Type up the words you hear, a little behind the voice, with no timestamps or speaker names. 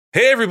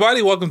Hey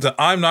everybody, welcome to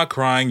I'm Not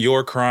Crying,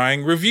 You're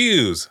Crying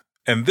Reviews.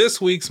 And this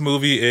week's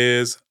movie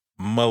is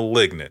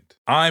Malignant.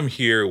 I'm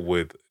here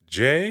with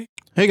Jay.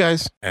 Hey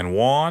guys. And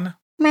Juan.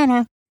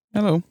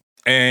 Hello.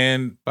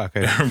 And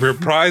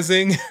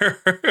reprising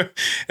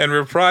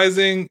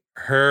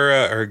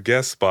her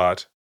guest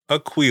spot,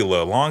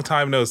 Aquila. Long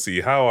time no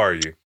see. How are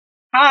you?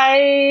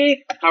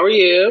 Hi. How are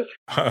you?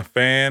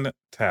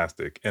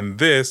 Fantastic. And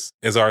this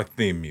is our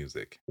theme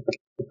music.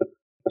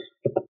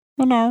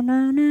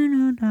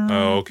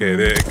 Oh, okay.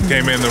 They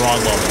came in the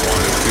wrong moment,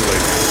 Juan. It's too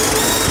late.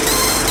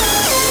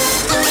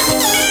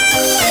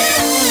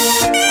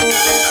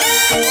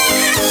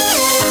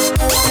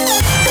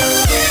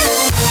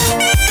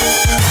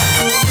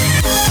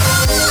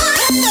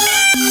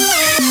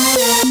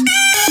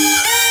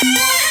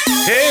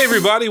 Hey,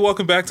 everybody.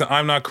 Welcome back to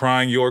I'm Not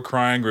Crying, You're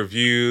Crying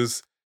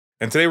Reviews.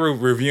 And today we're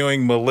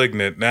reviewing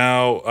Malignant.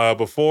 Now,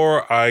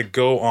 before I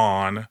go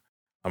on,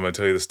 I'm going to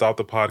tell you to stop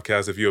the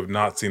podcast if you have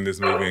not seen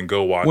this movie and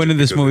go watch it. When did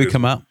this movie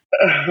come out?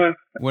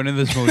 When did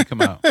this movie come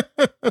out?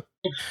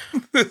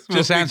 This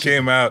movie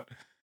came out.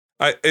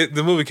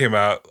 The movie came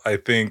out, I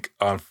think,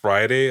 on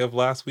Friday of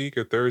last week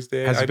or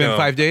Thursday. Has it been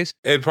 5 days?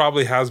 It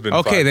probably has been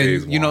 5 days. Okay,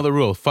 then you know the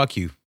rule. Fuck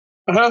you.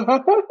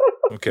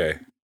 Okay.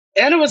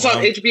 And it was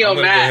on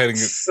HBO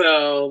Max,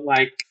 so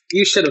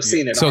you should have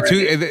seen it. So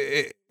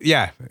already.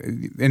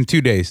 in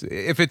 2 days.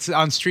 If it's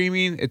on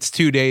streaming, it's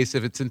 2 days.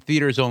 If it's in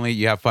theaters only,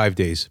 you have 5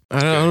 days. I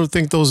don't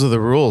think those are the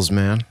rules,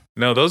 man.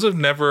 No, those have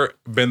never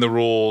been the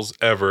rules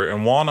ever,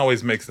 and Juan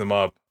always makes them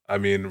up. I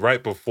mean,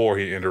 right before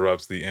he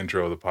interrupts the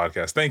intro of the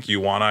podcast. Thank you,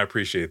 Juan. I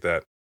appreciate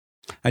that.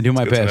 I do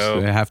my best.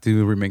 I have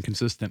to remain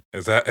consistent.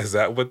 Is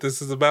that what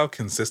this is about?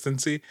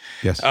 Consistency?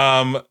 Yes.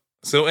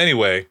 So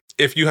anyway,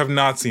 if you have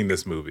not seen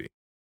this movie,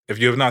 if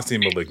you have not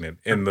seen Malignant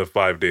in the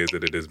 5 days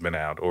that it has been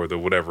out, or the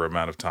whatever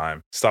amount of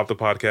time, stop the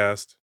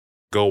podcast,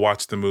 go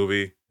watch the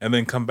movie, and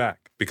then come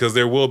back, because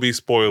there will be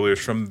spoilers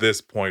from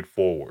this point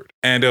forward.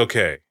 And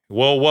okay,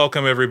 well,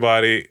 welcome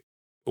everybody.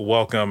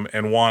 Welcome.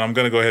 And Juan, I'm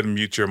going to go ahead and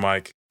mute your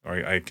mic. Or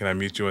can I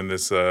mute you in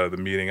this the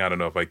meeting? I don't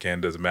know if I can.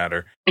 Doesn't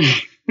matter.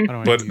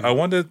 But I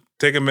want to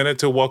take a minute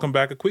to welcome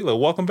back Aquila.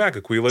 Welcome back,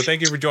 Aquila.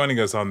 Thank you for joining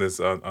us on this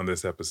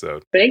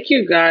episode. Thank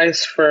you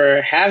guys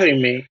for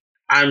having me.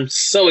 I'm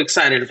so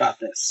excited about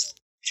this.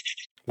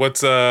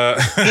 What's I am.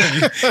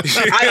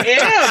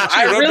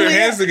 I rub really your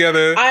hands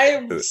together.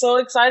 I'm so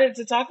excited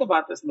to talk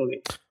about this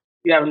movie.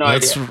 You have no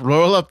Let's idea.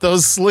 roll up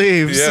those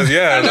sleeves.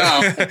 Yeah.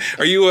 I know.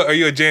 Are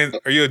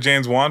you a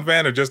James Wan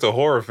fan or just a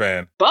horror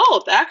fan?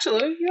 Both,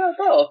 actually. Yeah,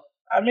 both.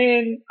 I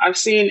mean, I've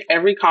seen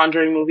every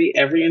Conjuring movie,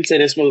 every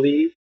Insidious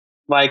movie.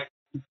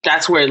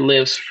 That's where it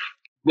lives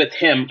with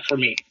him for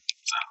me.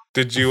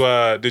 Did you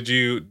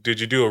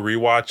do a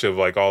rewatch of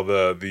all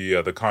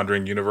the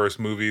Conjuring universe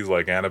movies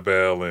like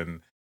Annabelle and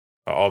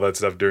all that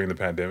stuff during the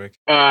pandemic?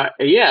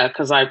 Yeah,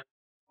 because I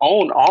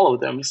own all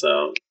of them,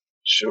 so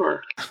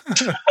sure.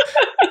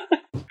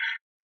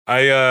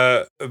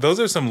 Those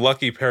are some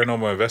lucky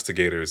paranormal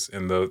investigators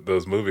in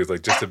those movies,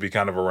 just to be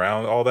kind of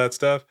around all that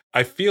stuff.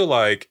 I feel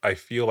like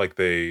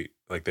they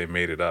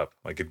made it up,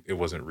 it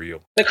wasn't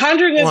real. The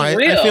Conjuring is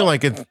real. I feel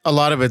like a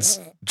lot of it's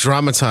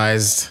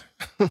dramatized.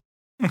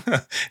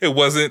 It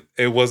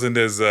wasn't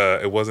as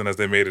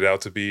they made it out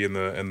to be in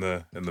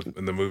the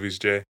movies,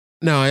 Jay.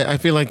 No, I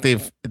feel like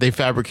they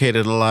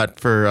fabricated a lot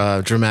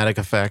for dramatic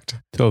effect.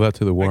 Tell that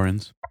to the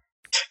Warrens.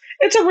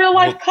 It's a real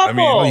life couple.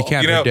 I mean, you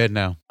can't. They're dead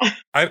now.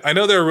 I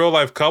know they're a real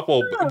life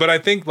couple, but I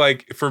think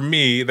for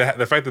me,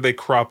 the fact that they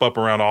crop up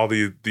around all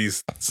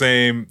these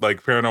same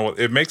paranormal,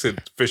 it makes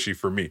it fishy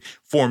for me.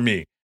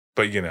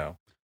 But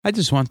I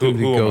just want them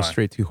to go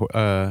straight to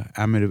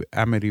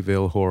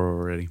Amityville Horror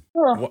already.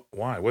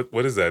 Why?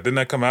 What is that? Didn't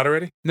that come out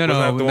already? No,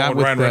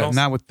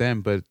 not with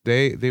them. But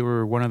they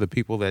were one of the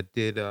people that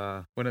did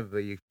one of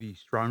the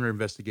stronger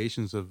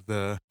investigations of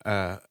the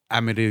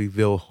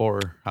Amityville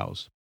Horror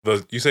House.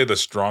 You say the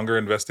stronger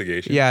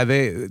investigation? Yeah,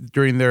 they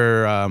during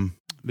their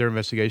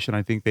investigation,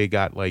 I think they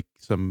got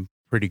some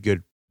pretty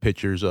good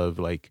pictures of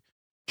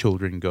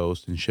children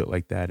ghosts and shit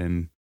like that,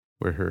 and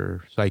where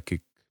her psychic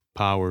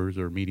powers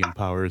or medium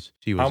powers,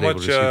 she was able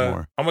to see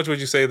more. How much would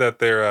you say that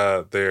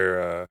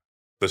the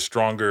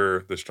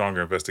stronger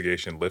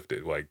investigation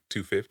lifted?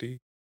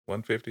 250?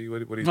 150? What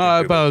do you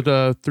think?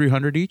 About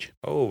 300 each.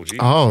 Oh, geez.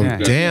 Oh, yeah.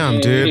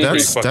 Damn, dude,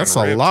 that's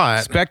a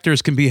lot.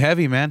 Specters can be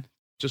heavy, man.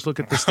 Just look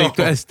at the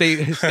Stay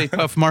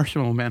Puft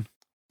Marshmallow Man.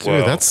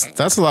 Dude,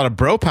 that's a lot of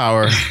bro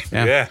power.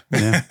 Yeah.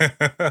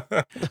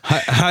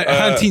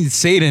 Hunting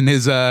Satan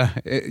is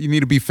you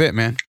need to be fit,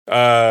 man.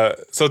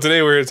 So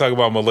today we're here to talk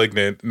about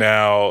Malignant.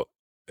 Now,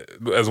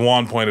 as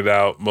Juan pointed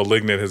out,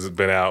 Malignant has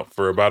been out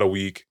for about a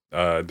week,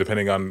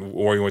 depending on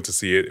where you went to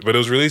see it. But it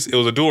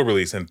was a dual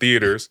release in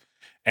theaters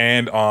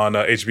and on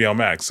HBO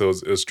Max, so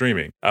it was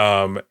streaming.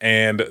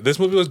 And this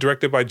movie was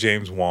directed by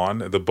James Wan.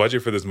 The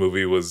budget for this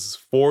movie was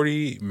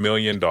 $40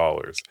 million.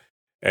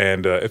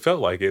 And it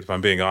felt like it, if I'm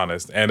being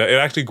honest. And it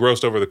actually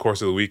grossed over the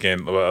course of the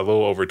weekend a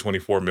little over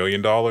 $24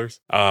 million.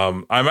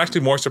 I'm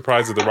actually more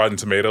surprised at the Rotten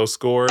Tomatoes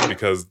score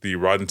because the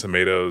Rotten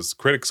Tomatoes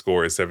critic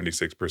score is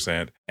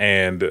 76%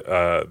 and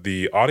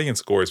the audience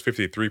score is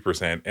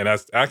 53%. And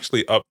that's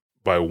actually up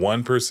by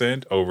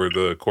 1% over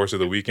the course of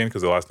the weekend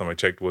because the last time I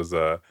checked was,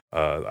 I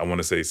want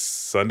to say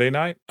Sunday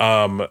night.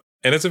 And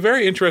it's a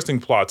very interesting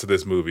plot to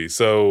this movie.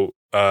 So,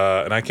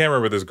 and I can't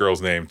remember this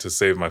girl's name to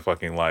save my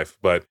fucking life,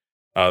 but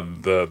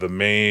the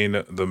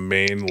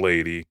main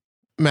lady,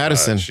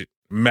 Madison.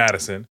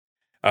 Madison.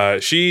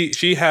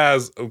 She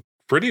has a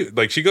pretty,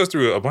 like, she goes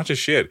through a bunch of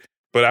shit.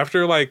 But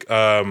after like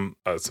some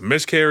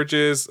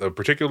miscarriages, a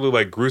particularly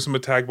like gruesome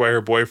attack by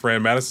her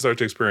boyfriend, Madison starts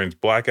to experience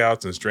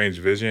blackouts and strange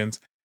visions,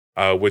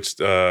 which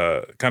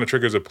kind of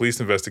triggers a police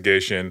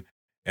investigation.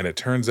 And it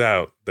turns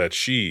out that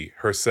she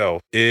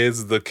herself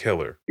is the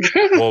killer.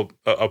 Well,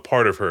 a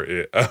part of her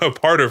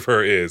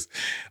is.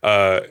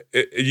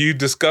 You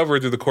discover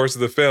through the course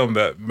of the film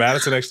that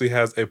Madison actually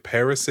has a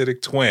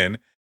parasitic twin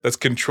that's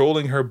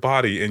controlling her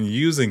body and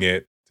using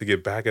it to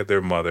get back at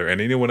their mother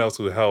and anyone else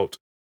who helped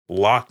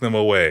lock them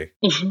away.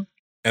 Mm-hmm.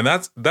 And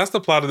that's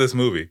the plot of this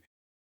movie.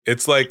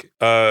 It's like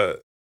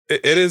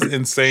it is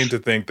insane to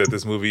think that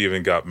this movie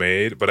even got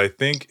made, but I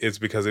think it's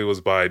because it was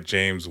by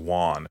James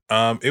Wan.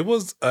 It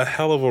was a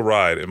hell of a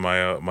ride, in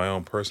my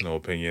own personal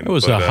opinion. It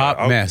was a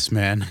hot mess,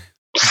 man.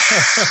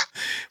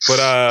 But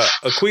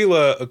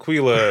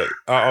Aquila,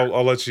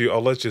 I'll let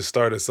you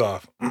start us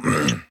off.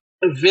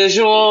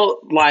 Visual,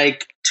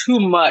 like too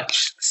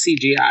much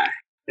CGI,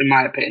 in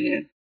my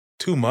opinion.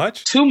 Too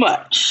much? Too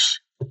much.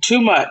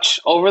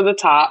 Over the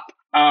top.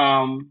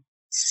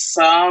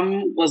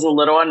 Some was a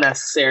little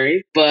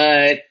unnecessary,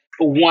 but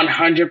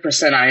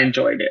 100% I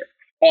enjoyed it.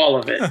 All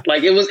of it.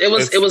 Like it was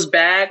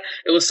bad.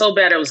 It was so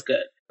bad it was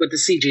good. With the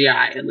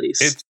CGI at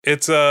least.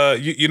 It's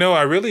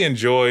I really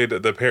enjoyed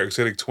the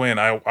parasitic twin.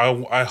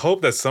 I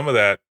hope that some of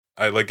that,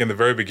 like in the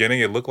very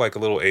beginning, it looked like a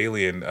little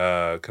alien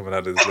coming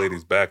out of this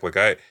lady's back. Like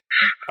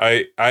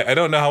I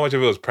don't know how much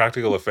of it was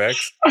practical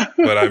effects,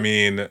 but I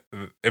mean,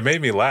 it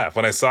made me laugh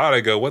when I saw it.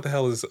 I go, "What the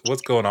hell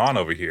what's going on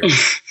over here?"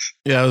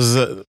 Yeah,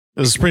 it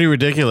was pretty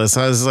ridiculous.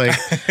 I was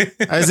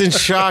in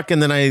shock,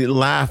 and then I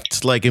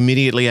laughed like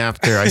immediately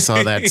after I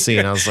saw that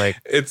scene. I was like,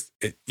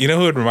 you know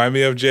who it reminded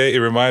me of, Jay? It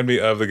reminded me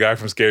of the guy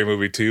from Scary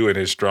Movie 2 and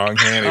his strong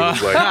hand.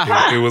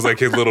 It was like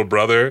his little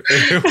brother.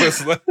 It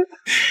was like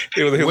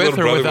his little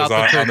brother was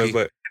on this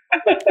like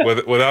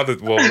without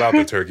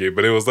the turkey,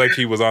 but it was like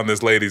he was on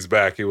this lady's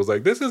back. He was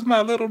like, "This is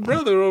my little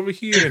brother over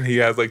here," and he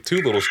has like two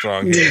little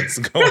strong hands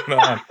going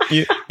on.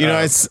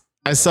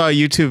 I saw a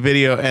YouTube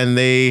video and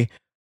they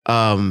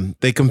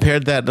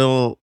compared that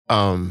little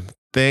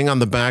thing on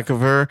the back of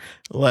her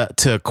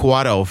to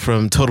Quado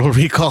from Total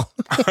Recall.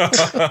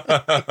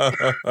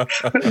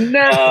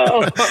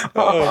 No.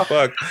 Oh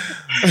fuck.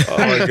 Oh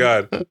my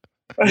god.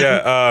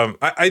 Yeah,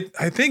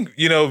 I think,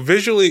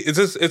 visually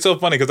it's so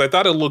funny because I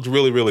thought it looked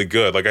really, really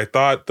good. Like I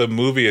thought the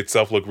movie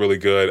itself looked really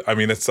good. I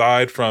mean,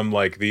 aside from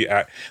like the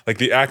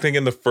acting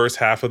in the first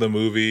half of the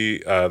movie,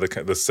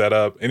 the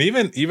setup, and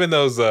even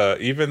those the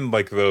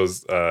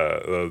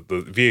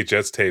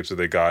VHS tapes that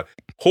they got,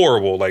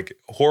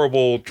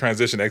 horrible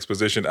transition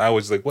exposition. I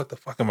was like, what the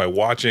fuck am I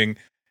watching?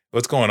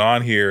 What's going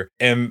on here?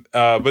 And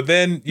but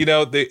then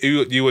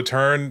you would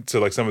turn to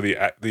like some of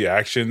the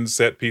action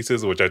set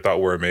pieces, which I thought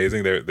were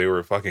amazing. They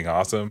were fucking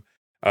awesome.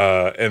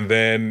 And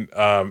then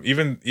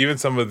even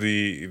some of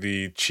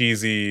the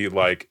cheesy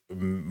like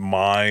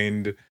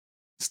mind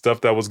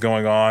stuff that was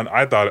going on,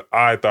 I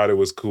thought it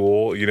was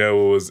cool.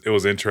 It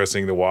was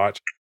interesting to watch.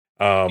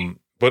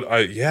 But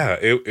I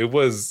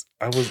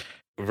was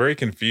very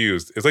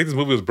confused. It's like this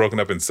movie was broken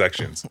up in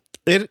sections.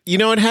 It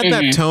had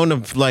that tone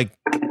of like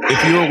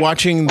if you were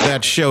watching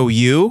that show on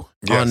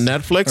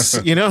Netflix,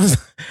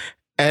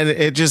 and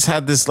it just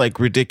had this like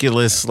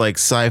ridiculous like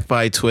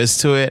sci-fi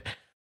twist to it.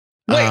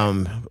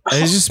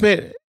 It's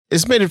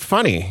made it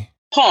funny.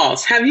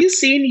 Pause. Have you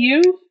seen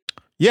You?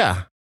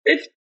 Yeah.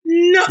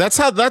 No. That's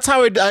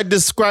how I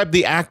describe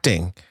the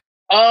acting.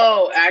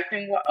 Oh,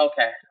 acting.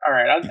 Okay. All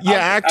right.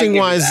 Acting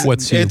wise,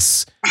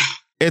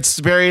 it's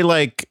very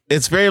like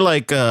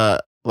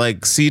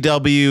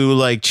CW,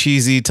 like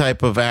cheesy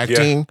type of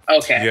acting. Yeah.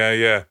 Okay.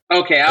 Yeah.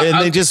 Okay.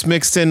 They just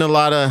mixed in a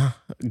lot of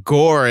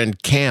gore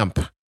and camp.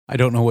 I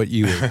don't know what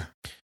You is.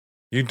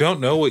 You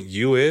don't know what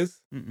You is?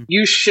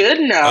 You should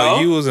know.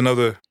 You is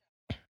another.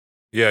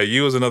 Yeah,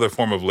 You is another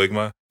form of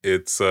ligma.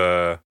 It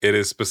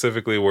is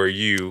specifically where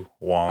you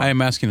want. I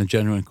am asking a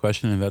genuine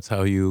question, and that's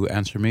how you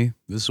answer me.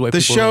 This is why the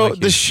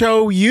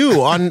show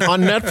You on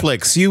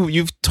Netflix.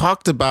 You've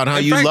talked about how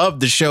you love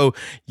the show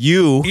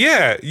You.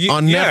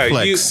 On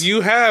Netflix.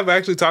 You have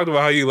actually talked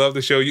about how you love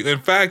the show You. In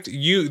fact,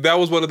 that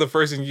was one of the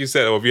first things you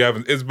said. Oh, if you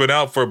haven't, it's been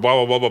out for blah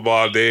blah blah blah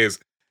blah days.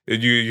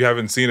 You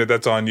haven't seen it.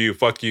 That's on you.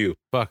 Fuck you.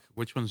 Fuck.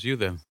 Which one's You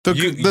then?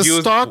 The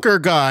stalker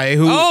guy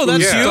who. Oh,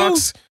 that's You.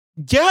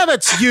 Yeah,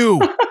 that's You.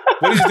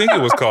 What did you think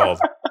it was called?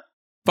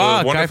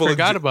 Fuck, I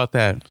forgot about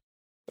that.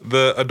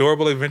 The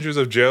Adorable Adventures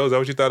of Joe. Is that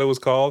what you thought it was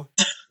called?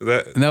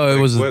 No, it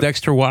was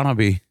Dexter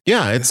Wannabe.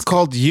 Yeah, it's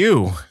called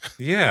You.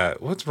 Yeah,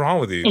 what's wrong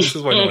with you? This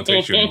is why no one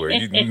takes you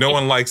anywhere. No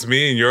one likes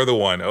me, and you're the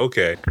one.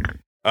 Okay.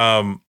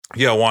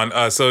 Yeah,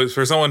 Juan. So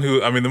for someone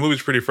who, I mean, the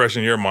movie's pretty fresh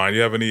in your mind.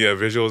 You have any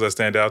visuals that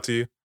stand out to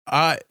you?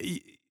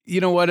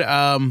 You know what?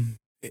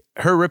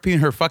 Her ripping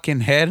her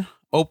fucking head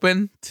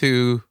open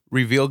to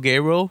reveal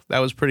Gabriel, that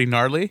was pretty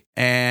gnarly.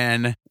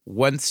 And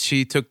once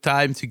she took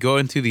time to go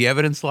into the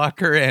evidence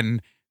locker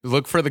and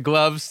look for the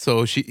gloves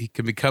so he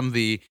could become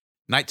the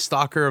Night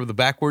Stalker of the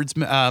backwards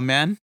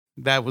man,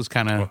 that was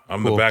kind of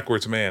I'm cool. the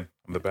backwards man.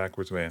 I'm the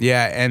backwards man.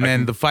 Yeah, and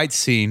then the fight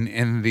scene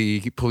in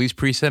the police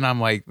precinct,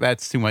 I'm like,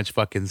 that's too much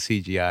fucking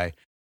CGI.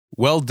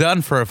 Well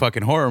done for a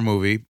fucking horror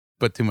movie,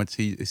 but too much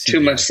CGI.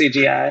 Too much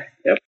CGI.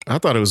 Yep. I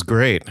thought it was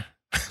great.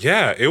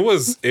 Yeah, it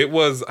was,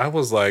 I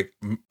was like,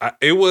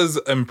 it was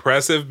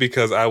impressive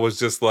because I was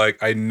just like,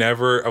 I'm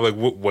like,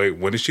 wait,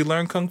 when did she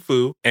learn Kung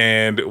Fu?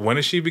 And when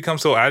did she become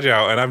so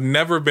agile? And I've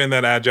never been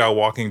that agile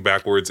walking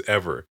backwards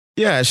ever.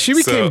 Yeah, she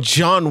became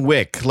John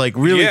Wick, like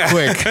really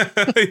quick.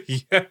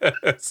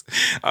 Yes.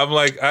 I'm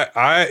like,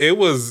 it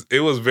was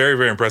very,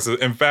 very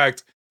impressive. In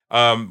fact,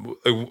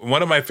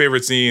 one of my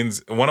favorite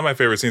scenes,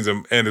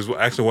 and is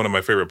actually one of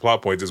my favorite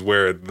plot points, is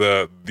where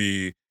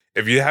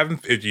if you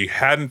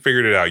hadn't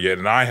figured it out yet,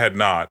 and I had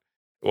not,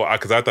 well,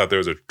 because I thought there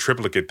was a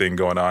triplicate thing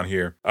going on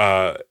here,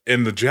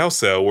 in the jail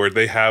cell where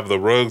they have the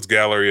rogues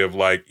gallery of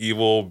like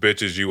evil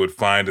bitches you would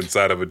find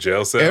inside of a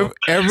jail cell.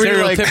 Every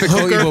like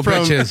hooker evil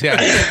from, bitches,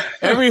 yeah.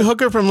 Every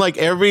hooker from like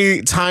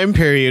every time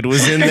period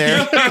was in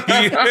there.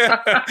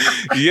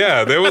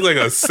 Yeah, there was like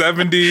a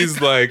 70s,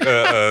 like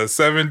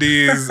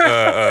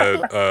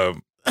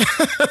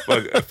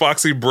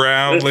Foxy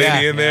Brown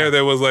lady in there.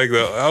 There was like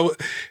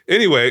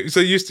anyway. So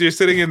you're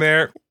sitting in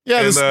there.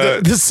 Yeah, and,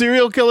 the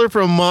serial killer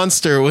from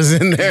Monster was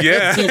in there.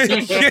 Yeah,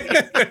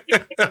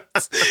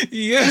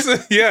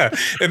 yes, yeah.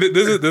 And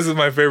this is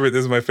my favorite.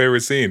 This is my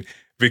favorite scene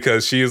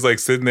because she is like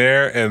sitting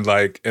there and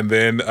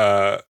then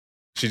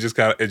she just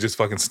it just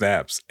fucking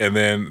snaps, and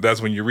then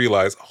that's when you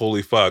realize,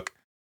 holy fuck,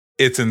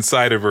 it's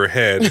inside of her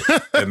head,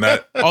 and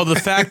that. Oh, the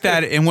fact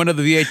that in one of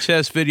the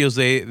VHS videos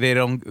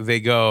they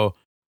go,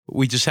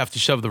 we just have to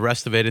shove the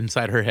rest of it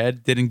inside her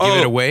head. Didn't give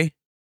it away.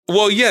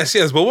 Well, yes,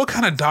 but what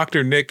kind of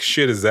Dr. Nick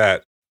shit is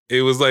that?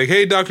 It was like,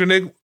 hey, Dr.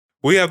 Nick,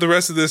 we have the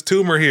rest of this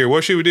tumor here.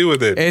 What should we do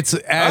with it? It's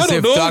as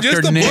if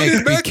Dr.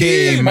 Nick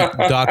became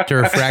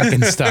Dr.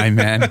 Frankenstein,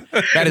 man.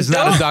 That is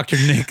not a Dr.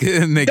 Nick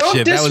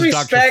shit. That was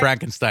Dr.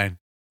 Frankenstein.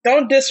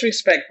 Don't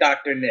disrespect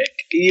Dr. Nick.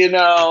 You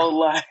know,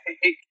 like,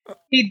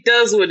 he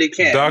does what he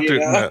can. Dr. You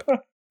know?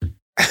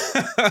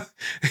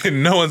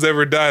 No one's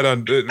ever died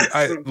on...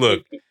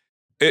 Look,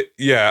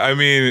 I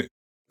mean...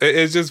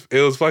 It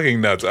was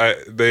fucking nuts.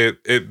 But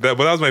that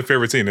was my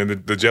favorite scene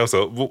in the jail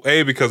cell.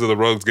 A, because of the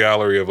rogues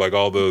gallery of like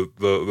all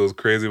those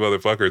crazy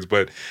motherfuckers,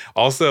 but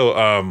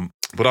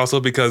also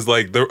because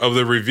like of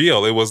the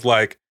reveal. It was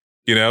like,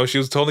 you know, she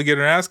was totally getting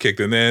her ass kicked,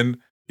 and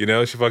then, you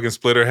know, she fucking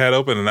split her head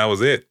open, and that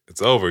was it.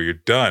 It's over. You're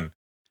done.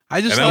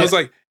 I was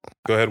like,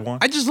 go ahead, Juan.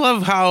 I just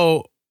love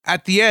how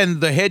at the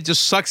end the head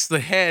just sucks the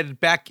head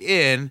back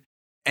in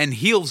and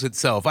heals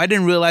itself. I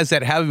didn't realize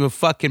that having a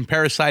fucking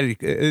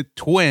parasitic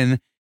twin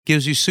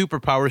gives you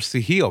superpowers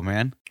to heal,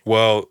 man.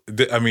 Well,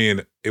 I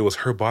mean, it was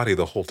her body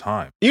the whole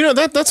time. You know,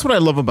 that's what I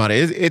love about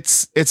it.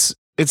 It's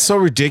so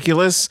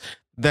ridiculous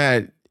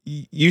that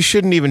you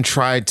shouldn't even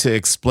try to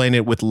explain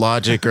it with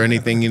logic or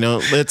anything. You know,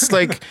 it's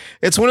like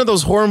it's one of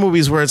those horror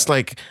movies where it's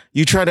like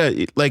you try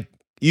to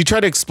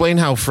explain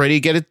how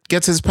Freddy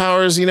gets his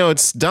powers. You know,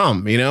 it's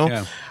dumb. You know,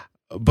 yeah.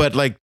 But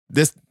like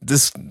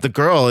the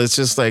girl is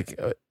just like.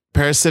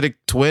 Parasitic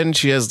twin.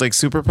 She has like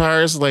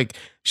superpowers. Like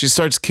she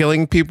starts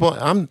killing people.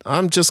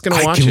 I'm just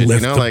gonna watch it. You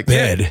know, like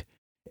bed.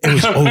 It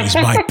was always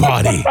my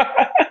body.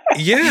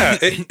 Yeah,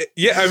 I mean,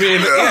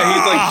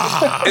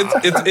 yeah. He's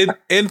like,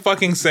 it's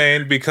fucking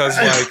insane because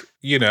like,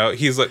 you know,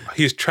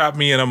 he's trapped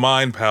me in a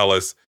mind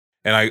palace,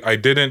 and I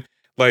didn't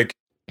like.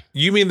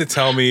 You mean to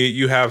tell me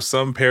you have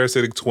some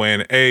parasitic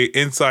twin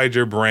inside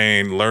your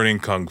brain learning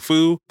kung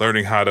fu,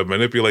 learning how to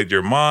manipulate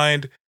your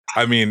mind?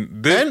 I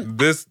mean,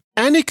 this.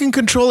 And he can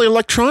control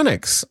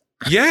electronics.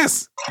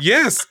 Yes.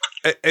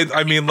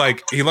 I mean,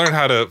 like, he learned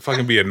how to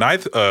fucking be a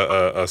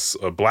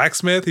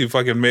blacksmith. He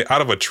fucking made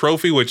out of a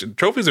trophy, which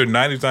trophies are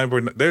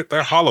 99%.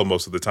 They're hollow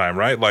most of the time,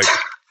 right? Like,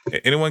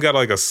 anyone got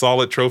like a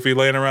solid trophy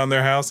laying around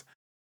their house?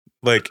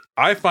 Like,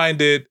 I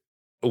find it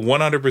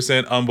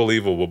 100%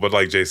 unbelievable. But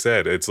like Jay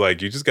said, it's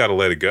like you just got to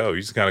let it go.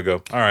 You just kind of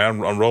go, all right,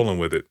 I'm rolling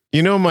with it.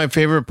 You know, my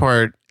favorite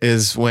part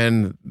is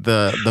when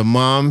the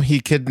mom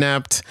he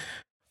kidnapped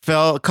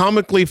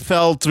comically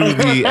fell through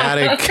the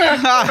attic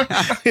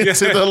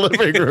into the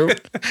living room.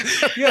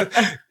 Yeah,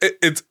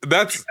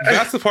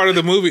 that's the part of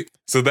the movie.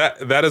 So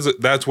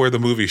that's where the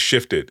movie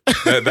shifted.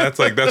 That's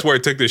where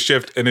it took the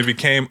shift, and it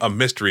became a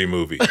mystery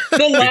movie.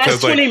 The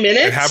last 20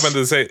 minutes. It happened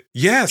to say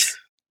yes,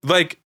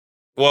 like.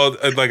 Well,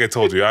 like I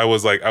told you, I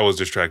was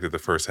distracted the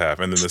first half,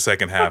 and then the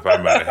second half, I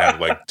might have had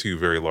like 2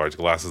 very large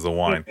glasses of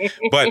wine.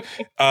 But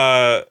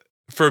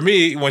for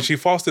me, when she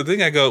falls to the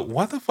thing, I go,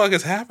 "What the fuck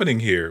is happening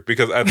here?"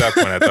 Because at that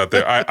point,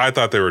 I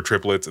thought they were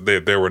triplets.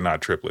 They were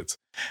not triplets.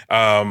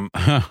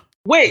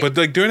 Wait, but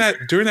like during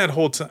that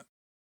whole time,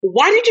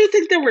 why did you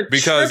think they were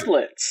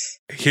triplets?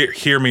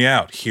 Hear me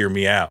out.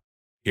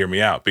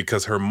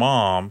 Because her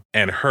mom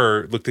and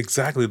her looked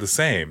exactly the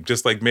same,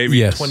 just like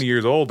maybe 20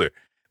 years older.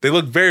 They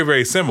look very,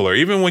 very similar.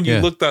 Even when you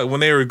looked at,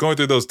 when they were going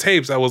through those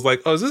tapes, I was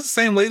like, oh, is this the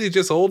same lady,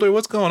 just older?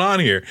 What's going on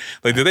here?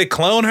 Like, did they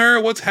clone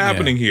her? What's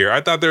happening here? I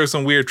thought there was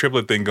some weird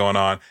triplet thing going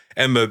on.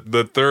 And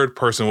the third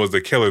person was the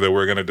killer that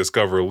we're going to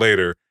discover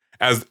later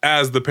as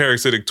the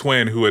parasitic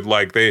twin who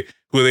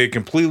they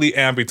completely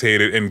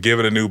amputated and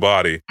given a new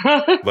body.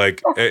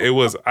 Like it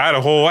was, I had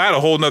a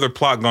whole nother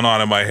plot going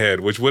on in my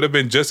head, which would have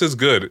been just as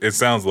good. It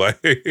sounds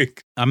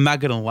like. I'm not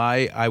gonna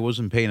lie, I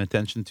wasn't paying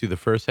attention to the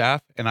first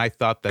half, and I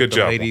thought that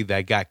lady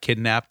that got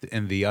kidnapped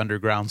in the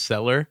underground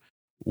cellar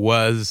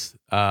was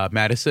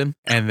Madison.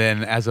 And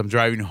then as I'm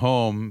driving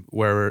home,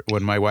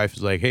 when my wife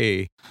is like,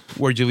 "Hey,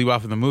 where'd you leave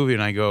off in the movie?"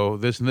 and I go,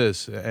 "This and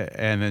this,"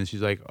 and then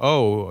she's like,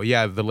 "Oh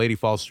yeah, the lady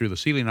falls through the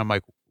ceiling." I'm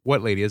like,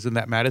 "What lady? Isn't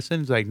that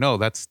Madison?" She's like, "No,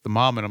 that's the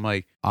mom." And I'm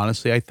like,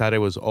 honestly, I thought it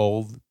was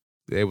old.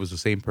 It was the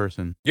same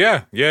person.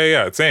 Yeah.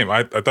 Same.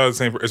 I thought the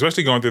same,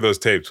 especially going through those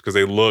tapes because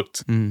they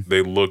looked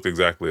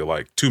exactly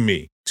alike to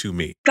me.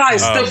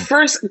 Guys,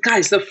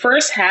 the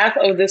first half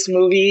of this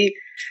movie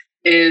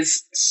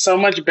is so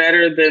much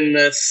better than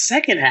the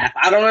second half.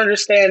 I don't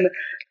understand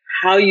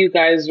how you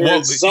guys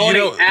are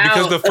zoning out.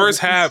 Because the first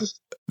half.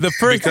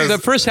 The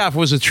first half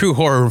was a true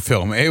horror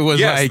film. It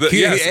was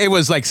it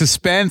was like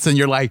suspense, and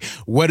you're like,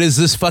 "What is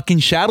this fucking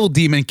shadow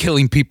demon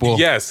killing people?"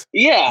 Yes,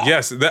 yeah,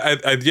 yes,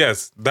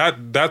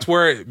 that's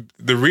where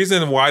the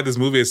reason why this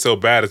movie is so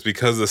bad is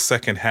because the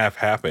second half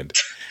happened.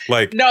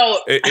 Like, no,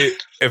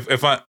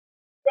 if I.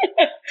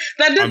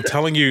 I'm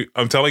telling you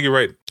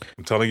right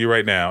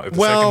now. If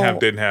the second half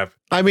didn't have,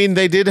 I mean,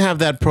 they did have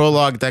that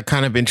prologue that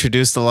kind of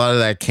introduced a lot of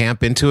that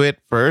camp into it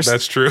first.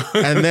 That's true.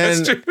 And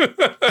then,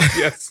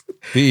 yes,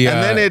 and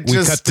then it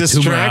just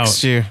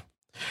distracts you.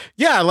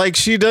 Yeah, like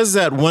she does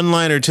that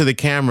one-liner to the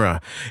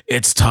camera.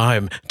 It's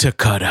time to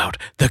cut out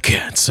the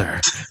cancer.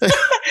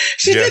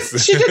 She did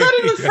that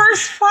in the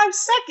first 5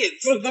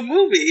 seconds of the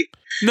movie.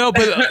 No,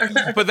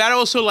 but that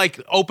also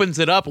like opens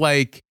it up,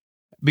 like.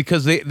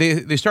 Because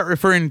they start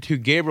referring to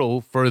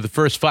Gabriel for the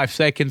first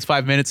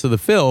 5 minutes of the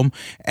film,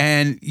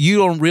 and you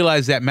don't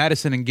realize that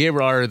Madison and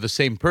Gabriel are the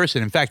same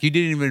person. In fact, you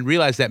didn't even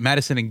realize that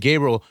Madison and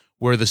Gabriel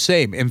were the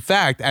same. In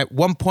fact, at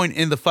one point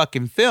in the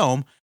fucking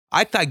film,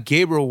 I thought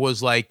Gabriel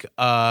was like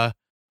a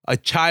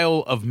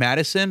child of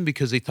Madison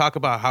because they talk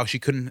about how she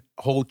couldn't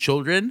hold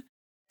children.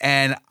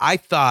 And I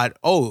thought,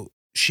 oh,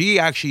 she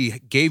actually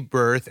gave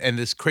birth, and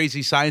this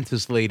crazy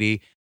scientist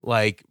lady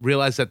like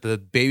realized that the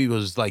baby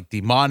was like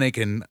demonic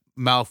and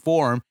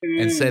malformed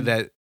and said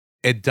that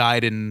it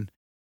died in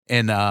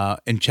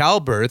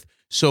childbirth.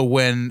 So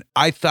when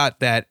I thought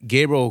that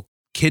Gabriel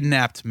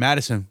kidnapped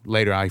Madison,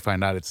 later I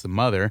find out it's the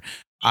mother.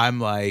 I'm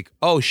like,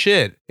 oh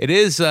shit, it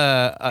is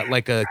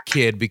like a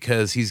kid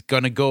because he's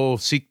gonna go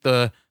seek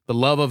the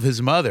love of his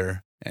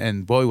mother.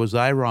 And boy, was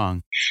I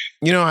wrong.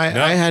 You know, I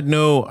had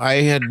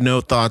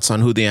no thoughts on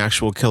who the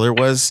actual killer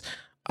was.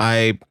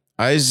 I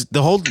was,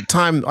 the whole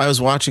time I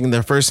was watching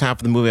the first half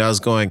of the movie, I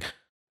was going,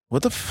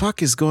 what the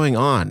fuck is going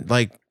on?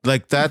 Like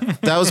that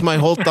was my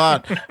whole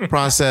thought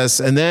process.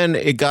 And then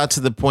it got to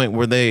the point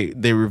where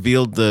they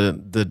revealed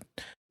the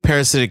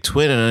parasitic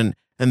twin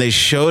and they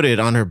showed it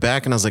on her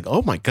back, and I was like,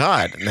 oh my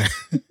God.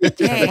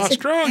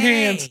 Strong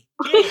hands.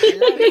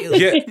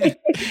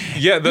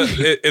 Yeah.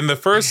 In the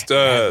first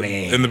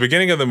in the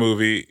beginning of the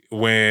movie,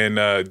 when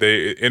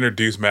they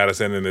introduced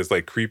Madison in this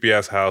like creepy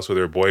ass house with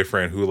her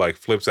boyfriend who like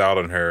flips out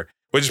on her,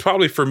 which is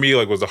probably for me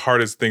like was the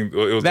hardest thing. It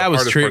was the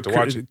hardest part to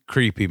watch.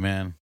 Creepy,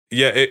 man.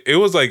 Yeah, it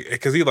was like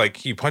because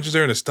he punches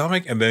her in the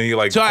stomach and then he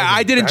like. So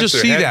I didn't just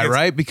see that,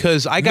 right?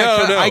 Because I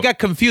got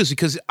confused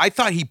because I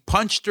thought he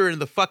punched her in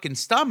the fucking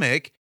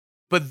stomach,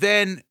 but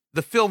then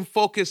the film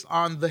focused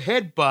on the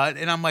headbutt,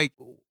 and I'm like,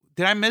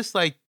 did I miss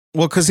like?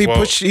 Well, because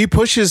he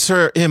pushes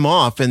him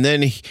off, and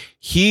then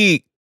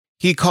he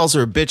calls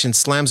her a bitch and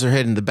slams her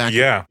head in the back.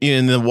 Yeah,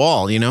 in the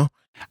wall, you know.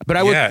 But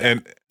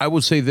I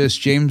would say this: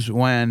 James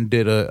Wan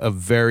did a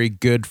very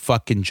good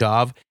fucking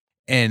job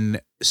in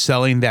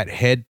selling that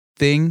head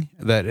thing,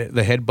 that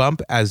the head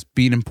bump, as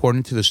being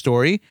important to the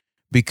story,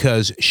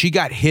 because she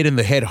got hit in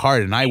the head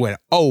hard, and I went,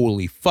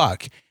 holy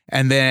fuck!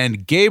 And then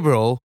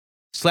Gabriel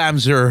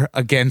slams her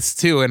against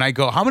too, and I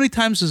go, how many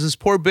times is this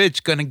poor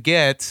bitch gonna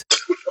get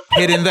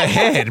hit in the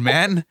head,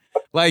 man?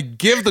 Like,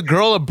 give the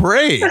girl a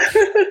break.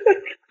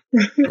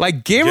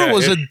 Like, Gabriel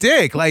was a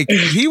dick. Like,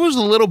 he was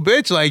a little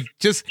bitch. Like,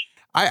 just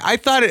I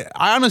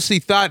honestly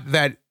thought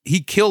that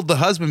he killed the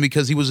husband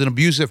because he was an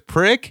abusive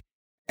prick.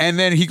 And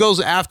then he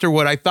goes after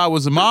what I thought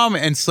was the mom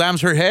and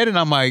slams her head. And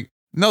I'm like,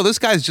 no, this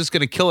guy's just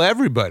going to kill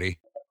everybody.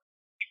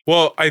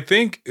 Well, I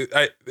think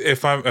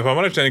if I'm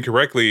understanding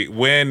correctly,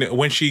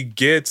 when she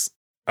gets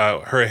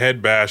her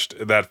head bashed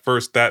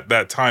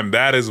that time,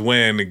 that is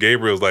when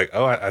Gabriel's like,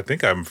 oh, I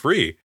think I'm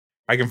free.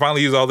 I can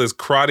finally use all this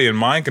karate and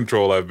mind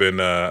control I've been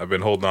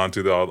holding on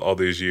to all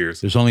these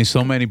years. There's only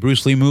so many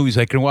Bruce Lee movies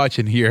I can watch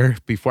in here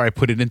before I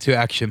put it into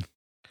action.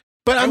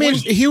 But I mean,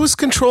 he was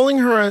controlling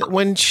her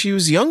when she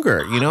was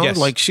younger, you know? Yes.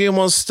 Like she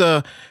almost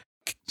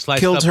Sliced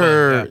killed up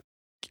her.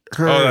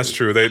 Oh, that's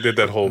true. They did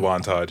that whole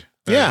montage.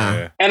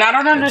 Yeah. And I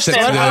don't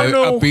understand I don't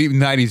know. Upbeat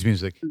 90s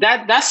music.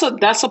 that's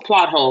a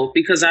plot hole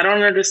because I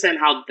don't understand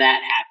how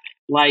that happened.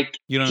 Like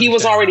he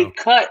was already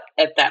cut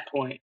at that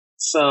point.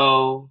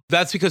 So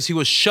that's because he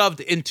was shoved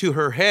into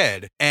her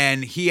head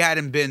and he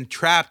hadn't been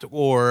trapped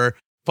or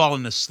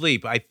fallen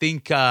asleep. I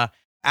think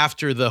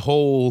after the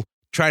whole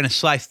trying to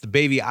slice the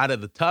baby out of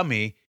the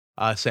tummy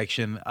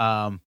section,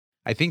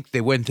 I think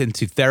they went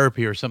into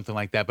therapy or something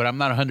like that, but I'm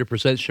not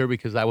 100% sure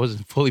because I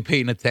wasn't fully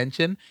paying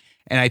attention.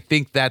 And I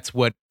think that's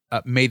what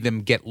made them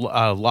get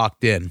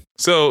locked in.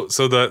 So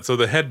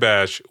the head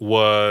bash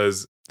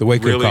was the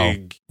wake-up call.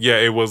 Yeah,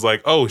 it was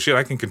like, oh shit,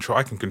 I can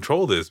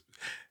control this.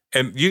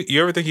 And you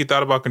ever think he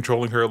thought about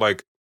controlling her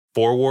like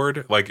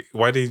forward? Like,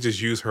 why didn't he just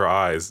use her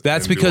eyes?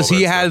 That's because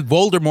he had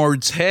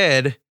Voldemort's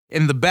head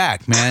in the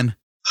back, man.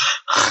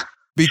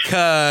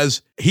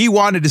 Because he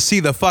wanted to see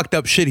the fucked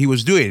up shit he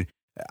was doing.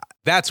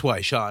 That's why,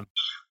 Sean.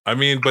 I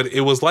mean, but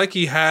it was like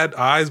he had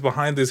eyes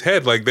behind his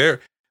head. Like there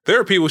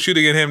are people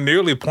shooting at him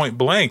nearly point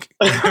blank.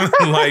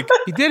 Like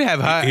he did have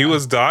eyes. He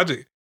was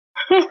dodging.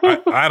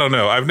 I don't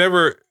know. I've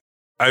never.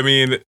 I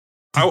mean,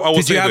 I will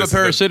did say you have this, a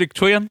parasitic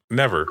twin?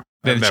 Never.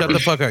 Then never. shut the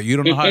fuck up. You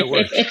don't know how it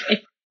works.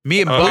 Me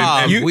and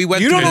Bob, we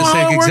went you through don't know the how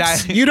same it works?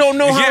 exact. You don't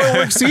know how it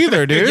works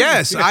either, dude.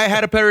 Yes, I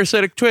had a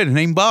parasitic twin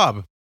named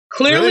Bob.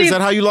 Clearly, really? Is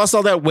that how you lost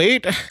all that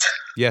weight?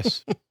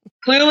 Yes.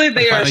 Clearly,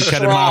 they are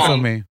cut him off of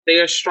strong. me. They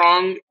are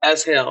strong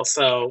as hell.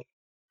 So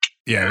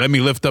Yeah, let me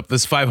lift up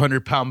this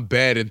 500-pound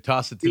bed and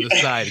toss it to the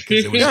side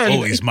because it was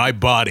always my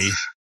body.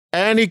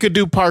 And he could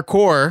do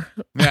parkour.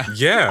 Yeah.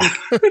 Yeah.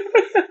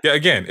 Yeah.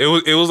 Again, it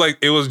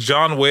was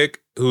John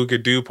Wick who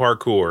could do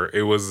parkour.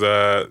 It was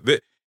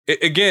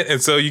again,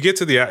 and so you get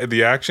to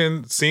the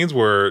action scenes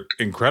were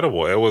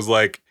incredible. It was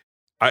like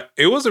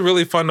it was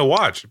really fun to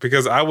watch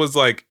because I was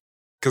like.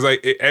 Because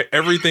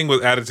everything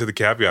was added to the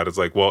caveat. It's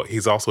like, well,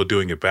 he's also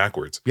doing it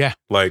backwards. Yeah.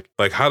 Like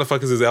how the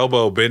fuck is his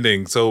elbow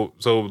bending so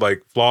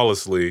like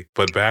flawlessly,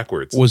 but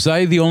backwards? Was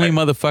I the only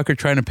motherfucker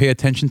trying to pay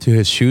attention to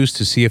his shoes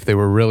to see if they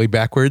were really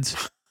backwards?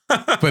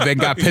 But then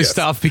got pissed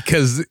off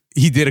because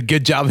he did a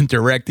good job in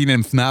directing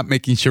and not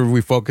making sure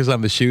we focus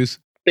on the shoes.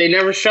 they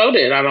never showed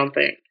it, I don't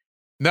think.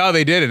 No,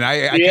 they didn't.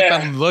 I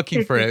kept on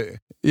looking for it.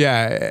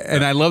 Yeah,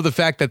 and I love the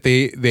fact that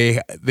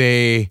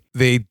they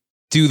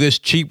do this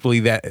cheaply,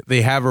 that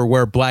they have her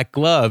wear black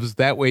gloves.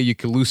 That way you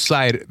can lose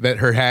sight that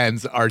her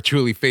hands are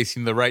truly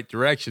facing the right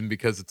direction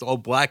because it's all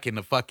black in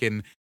a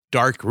fucking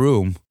dark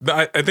room.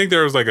 I think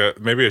there was like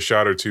maybe a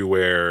shot or two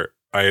where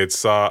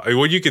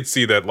you could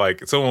see that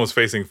like someone was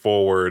facing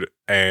forward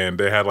and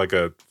they had like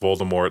a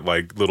Voldemort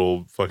like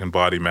little fucking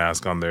body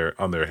mask on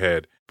their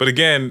head. But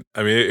again,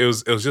 I mean, it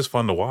was just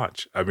fun to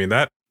watch. I mean,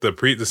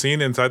 the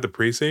scene inside the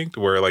precinct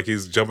where like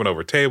he's jumping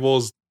over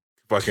tables,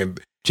 fucking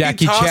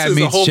Jackie Chan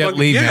meets Jet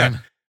Li, man.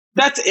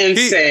 That's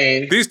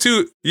insane. These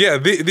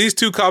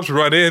two cops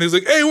run in. He's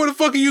like, "Hey, where the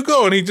fuck are you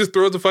going?" He just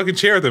throws the fucking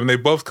chair at them, and they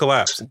both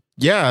collapse.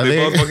 Yeah, they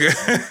both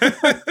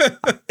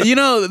fucking. You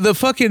know, the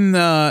fucking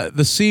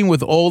the scene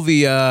with all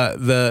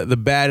the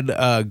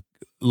bad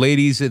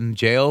ladies in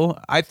jail.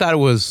 I thought it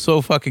was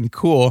so fucking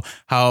cool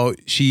how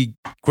she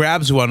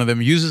grabs one of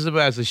them, uses him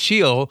as a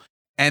shield,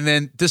 and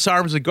then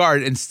disarms the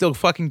guard and still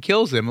fucking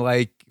kills him.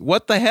 Like,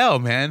 what the hell,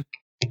 man?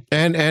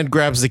 And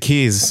grabs the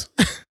keys.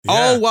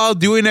 All while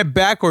doing it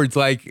backwards.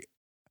 Like,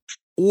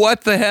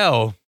 what the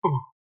hell?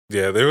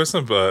 Yeah, there's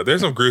some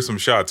gruesome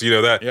shots. You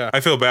know that. Yeah. I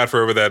feel bad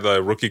for whoever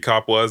that rookie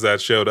cop was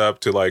that showed up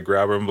to like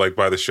grab him like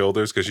by the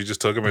shoulders because she just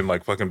took him and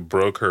like fucking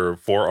broke her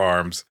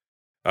forearms,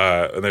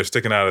 and they're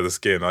sticking out of the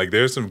skin. Like,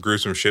 there's some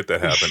gruesome shit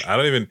that happened. I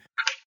don't even.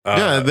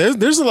 Yeah,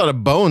 there's a lot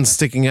of bones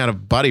sticking out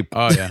of body.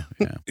 Oh yeah.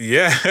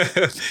 Yeah.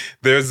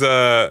 There's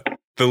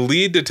the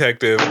lead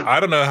detective. I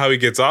don't know how he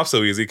gets off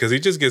so easy because he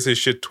just gets his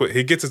shit.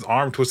 He gets his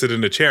arm twisted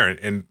in a chair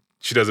and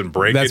she doesn't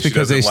break. That's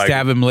because they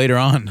stab him later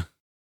on.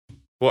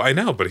 Well, I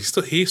know, but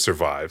he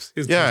survives.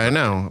 I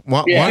know.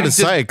 Wanda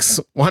Sykes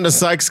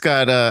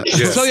got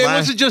So it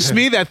wasn't just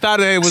me that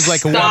thought it was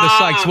like a Wanda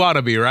Sykes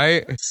wannabe,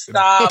 right?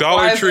 Stop.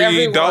 Dollar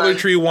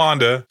Tree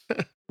Wanda.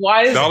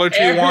 Why is Dollar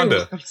Tree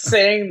Wanda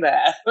saying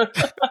that?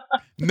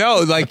 No,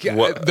 like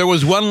there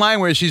was one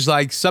line where she's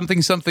like something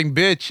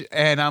bitch,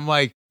 and I'm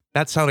like,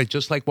 that sounded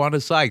just like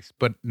Wanda Sykes,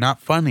 but not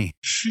funny.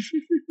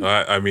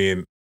 I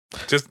mean,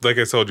 just like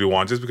I told you,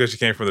 Juan, just because she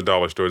came from the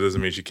dollar store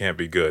doesn't mean she can't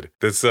be good.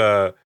 This,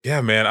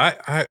 yeah, man,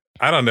 I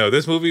don't know.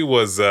 This movie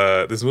was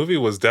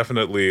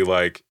definitely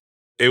like,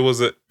 it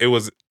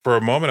was for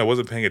a moment I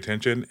wasn't paying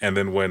attention, and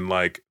then when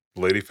like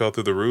lady fell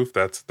through the roof,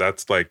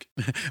 that's like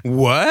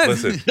what?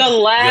 Listen, the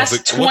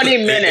last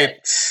 20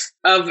 minutes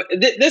of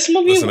this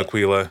movie. Listen,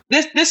 Aquila.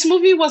 This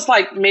movie was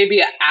like maybe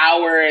an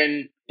hour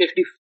and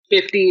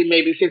 50,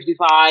 maybe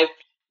 55.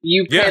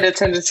 You paid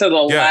attention to the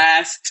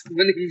last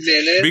minute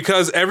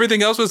because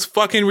everything else was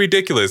fucking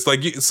ridiculous.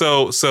 Like,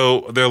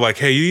 so they're like,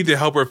 "Hey, you need to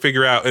help her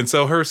figure out." And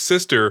so her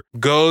sister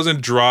goes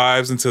and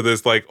drives into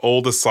this like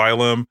old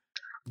asylum,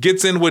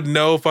 gets in with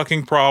no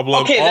fucking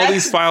problem. Okay, all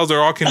these files are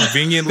all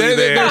conveniently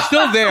there. They're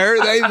still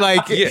there. They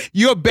like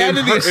you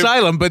abandoned the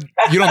asylum, but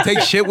you don't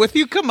take shit with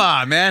you. Come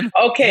on, man.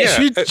 Okay,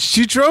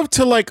 she drove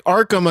to like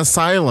Arkham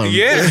Asylum.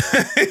 Yeah,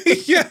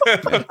 yeah.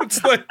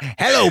 It's like,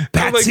 hello,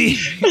 Patsy.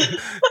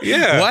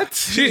 Like, what?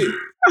 She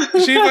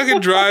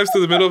fucking drives to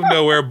the middle of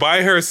nowhere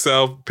by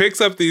herself, picks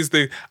up these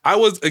things. I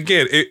was,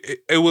 again,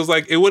 it was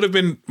like, it would have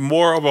been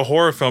more of a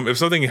horror film if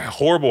something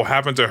horrible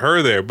happened to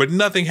her there, but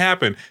nothing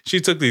happened. She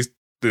took these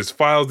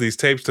files, these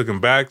tapes, took them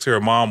back to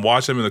her mom,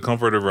 watched them in the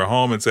comfort of her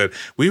home, and said,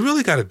 "We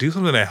really got to do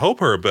something to help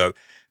her." About.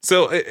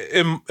 So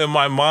in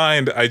my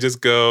mind, I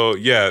just go,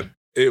 yeah,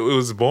 it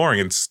was boring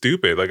and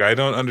stupid. Like, I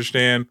don't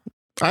understand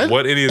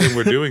what any of them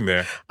were doing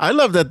there. I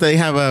love that they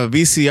have a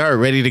VCR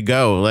ready to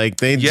go. Like,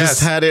 they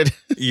just had it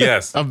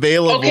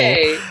available.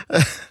 Okay,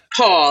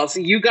 pause.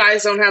 You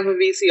guys don't have a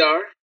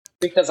VCR?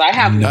 Because I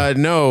have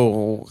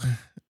no.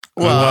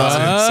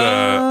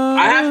 Well,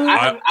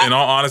 in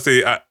all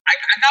honesty, I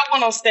got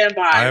one on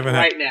standby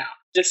right now.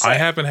 Just saying. I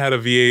haven't had a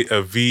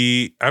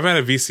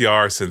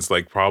VCR since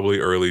like probably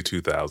early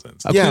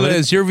 2000s.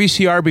 Is your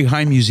VCR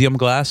behind museum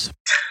glass?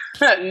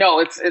 No,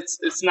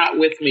 it's not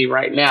with me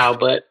right now,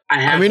 but I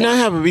have. I mean, I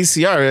have a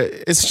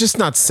VCR. It's just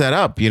not set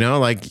up, you know,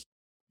 like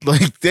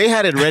they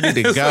had it ready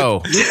to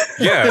go.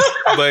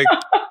 Like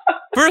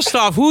first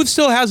off, who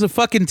still has a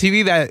fucking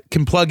TV that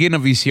can plug in a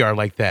VCR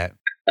like that?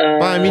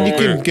 Well, I mean, you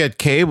can get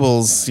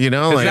cables, you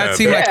know. Does that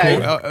seem like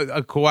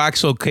a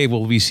coaxial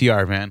cable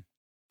VCR, man?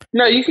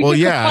 No, you can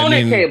get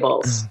component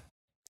cables.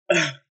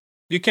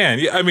 You can.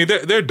 Yeah, I mean,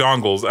 they're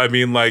dongles. I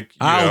mean, like,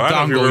 I'll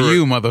dongle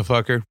you,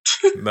 motherfucker.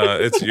 No,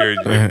 it's your.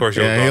 Of course,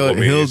 dongle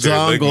me. He'll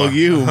dongle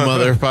you,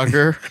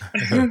 motherfucker.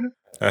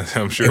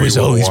 I'm sure it was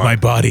always my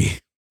body.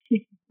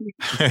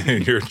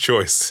 Your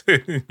choice.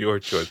 Your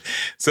choice.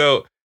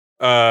 So,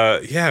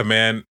 yeah,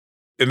 man,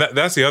 and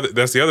that's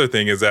the other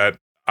thing is that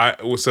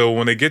so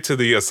when they get to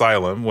the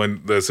asylum,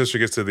 when the sister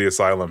gets to the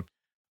asylum,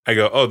 I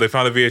go, oh, they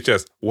found a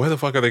VHS. Where the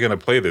fuck are they going to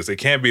play this? It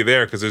can't be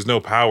there because there's no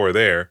power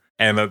there.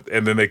 And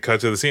then they cut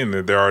to the scene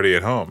and they're already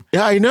at home.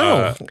 Yeah, I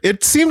know.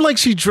 It seemed like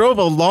she drove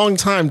a long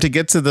time to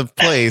get to the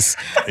place.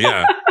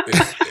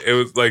 It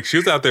was like she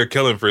was out there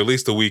killing for at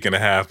least a week and a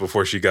half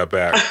before she got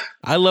back.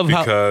 I love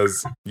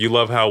because you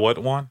love how what,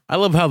 Juan? I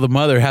love how the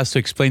mother has to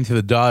explain to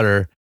the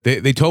daughter,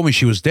 they told me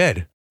she was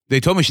dead. They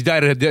told me she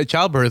died at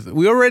childbirth.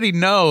 We already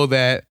know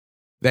that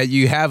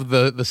you have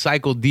the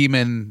cycle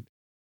demon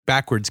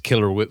backwards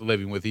killer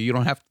living with you. You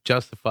don't have to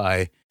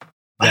justify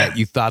that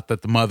you thought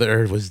that the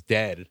mother was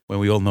dead when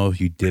we all know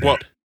you didn't. Well,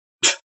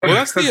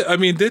 that's I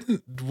mean, did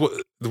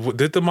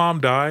the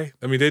mom die?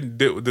 I mean,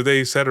 did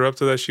they set her up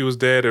to that she was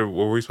dead, or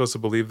were we supposed to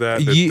believe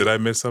that? Did I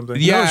miss something?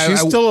 Yeah, no,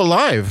 she's still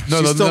alive.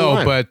 No,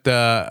 but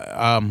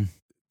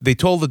they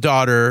told the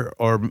daughter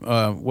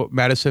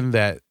Madison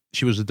that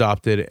she was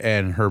adopted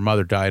and her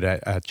mother died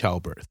at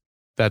childbirth.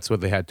 That's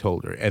what they had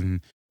told her,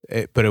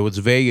 but it was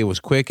vague. It was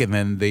quick, and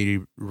then they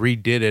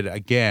redid it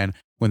again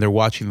when they're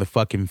watching the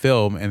fucking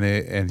film,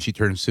 and she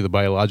turns to the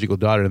biological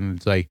daughter, and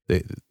it's like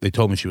they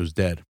told me she was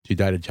dead. She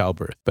died at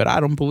childbirth, but I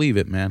don't believe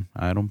it, man.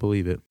 I don't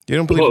believe it. You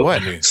don't believe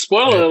what?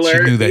 Spoiler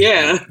alert!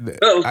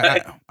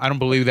 I don't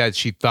believe that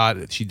she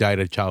thought she died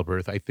at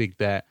childbirth. I think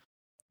that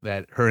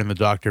her and the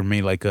doctor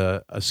made like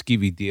a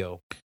skeevy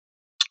deal.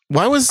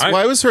 Why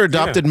was her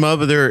adopted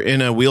mother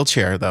in a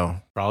wheelchair though?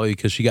 Probably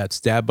because she got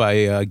stabbed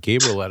by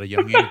Gabriel at a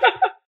young age.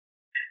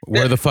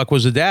 Where the fuck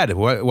was the dad?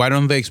 Why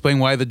don't they explain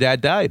why the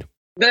dad died?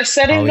 They're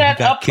setting that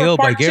up for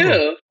part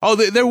 2. Oh,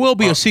 there will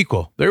be a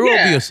sequel. There will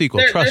be a sequel.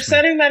 Trust me. They're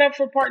setting that up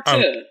for part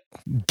 2.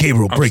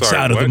 Gabriel breaks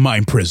out of the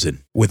mind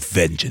prison with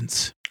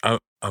vengeance.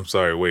 I'm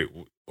sorry. Wait,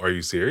 are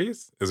you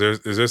serious?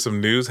 Is there some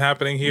news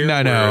happening here?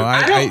 No.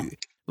 I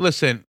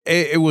listen.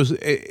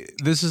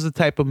 This is the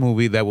type of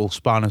movie that will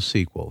spawn a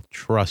sequel.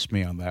 Trust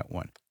me on that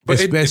one. But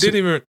it didn't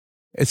even.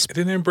 It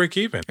didn't even break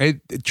even.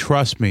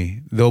 Trust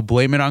me, they'll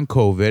blame it on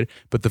COVID,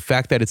 but the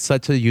fact that it's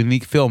such a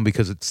unique film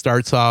because it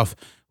starts off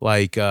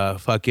like a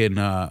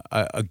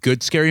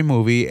good scary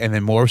movie and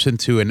then morphs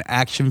into an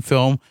action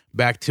film,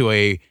 back to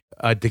a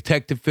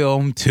detective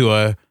film, to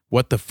a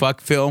what the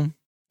fuck film,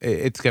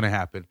 it's going to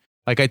happen.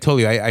 Like I told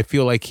you, I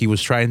feel like he was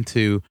trying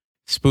to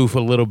spoof a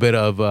little bit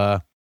of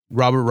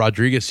Robert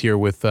Rodriguez here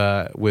with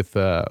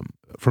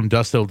From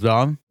Dusk Till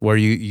Dawn, where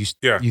you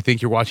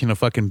think you're watching a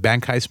fucking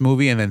bank heist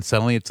movie and then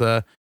suddenly it's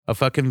a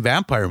fucking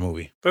vampire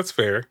movie. That's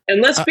fair.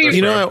 And let's be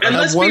be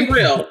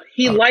real.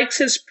 He likes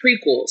his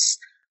prequels.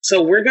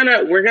 So we're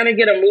gonna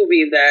get a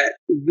movie that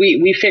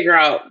we figure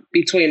out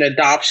between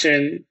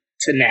adoption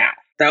to now.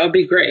 That would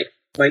be great.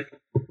 Like,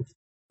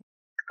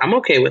 I'm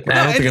okay with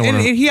that. And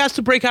he has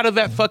to break out of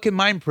that fucking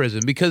mind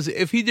prison, because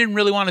if he didn't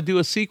really want to do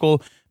a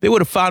sequel, they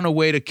would have found a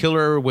way to kill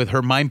her with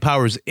her mind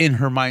powers in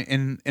her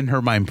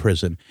mind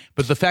prison.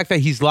 But the fact that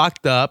he's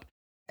locked up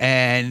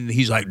And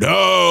he's like,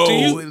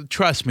 no,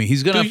 trust me,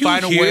 he's gonna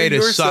find a way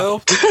to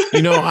suck.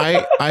 You know,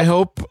 I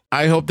hope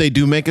they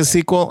do make a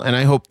sequel, and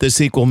I hope the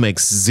sequel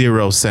makes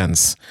zero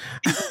sense.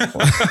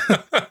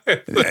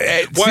 Why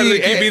do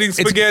they keep eating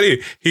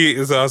spaghetti?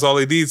 That's all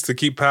he needs to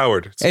keep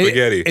powered.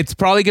 Spaghetti. It's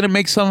probably gonna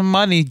make some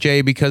money,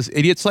 Jay, because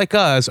idiots like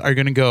us are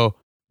gonna go,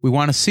 we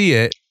want to see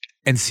it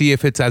and see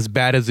if it's as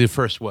bad as the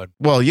first one.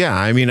 Well, yeah,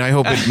 I mean, I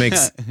hope it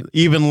makes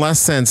even less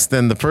sense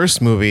than the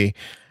first movie,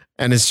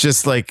 and it's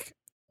just like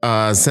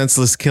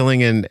senseless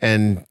killing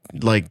and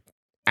like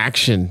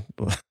action.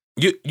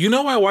 You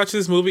know why I watched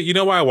this movie? You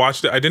know why I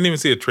watched it? I didn't even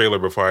see a trailer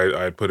before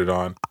I put it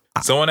on.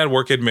 Someone at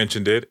work had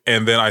mentioned it,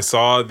 and then I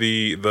saw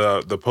the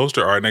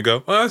poster art, and I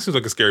go, "Well, that seems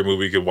like a scary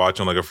movie you could watch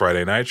on like a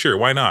Friday night. Sure,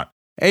 why not?"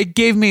 It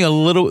gave me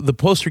the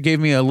poster gave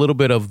me a little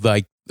bit of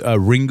like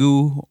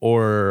Ringu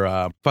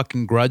or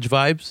fucking Grudge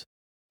vibes.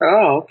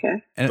 Oh,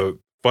 okay. And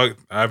fuck,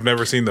 I've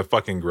never seen the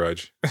fucking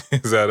Grudge.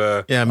 Is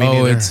that Yeah, me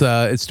neither. It's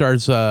it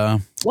stars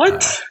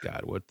what?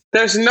 God, what?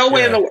 There's no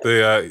way in the world.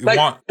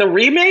 The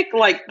remake,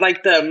 like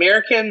the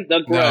American, the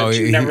Grudge.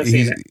 You've never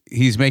seen it.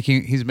 He's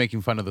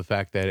making fun of the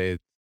fact that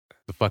it's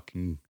the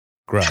fucking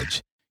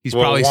Grudge. He's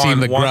probably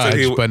seen the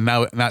Grudge, but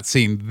now not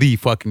seen the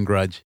fucking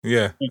Grudge.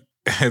 Yeah.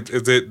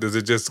 Does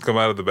it just come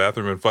out of the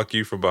bathroom and fuck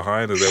you from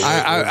behind? Is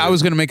that I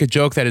was gonna make a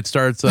joke that it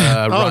starts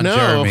Ron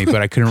Jeremy,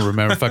 but I couldn't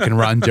remember fucking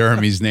Ron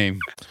Jeremy's name.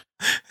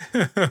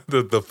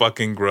 the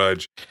fucking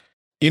Grudge.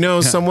 You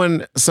know,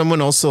 someone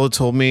also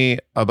told me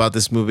about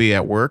this movie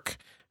at work.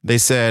 They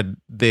said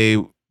they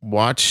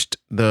watched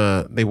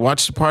a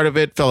part of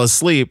it, fell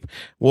asleep,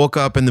 woke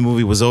up, and the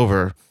movie was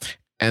over.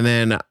 And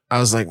then I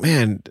was like,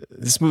 man,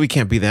 this movie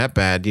can't be that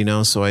bad, you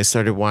know? So I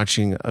started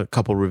watching a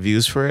couple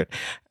reviews for it.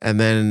 And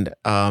then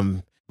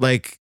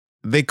like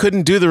they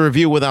couldn't do the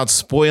review without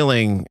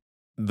spoiling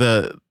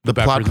the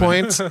plot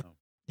points.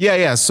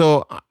 Yeah.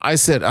 So I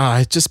said,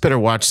 I just better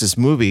watch this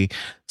movie.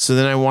 So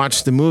then I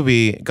watched the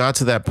movie, got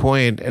to that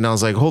point, and I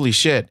was like, holy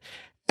shit.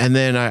 And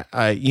then I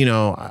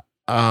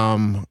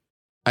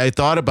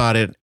thought about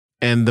it,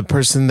 and the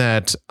person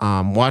that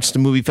watched the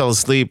movie fell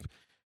asleep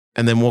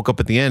and then woke up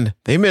at the end.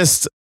 They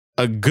missed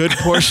a good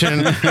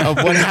portion of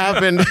what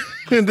happened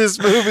in this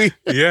movie.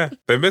 Yeah,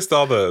 they missed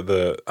all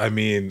the. I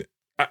mean,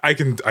 I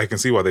can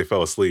see why they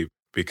fell asleep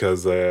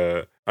because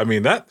I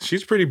mean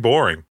she's pretty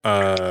boring.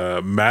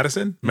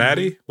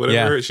 Maddie,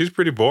 whatever. Yeah. She's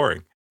pretty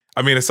boring.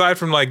 I mean, aside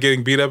from like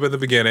getting beat up at the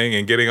beginning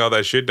and getting all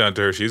that shit done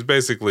to her, she's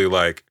basically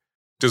like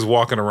just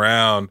walking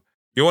around.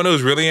 You want to know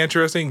who's really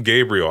interesting?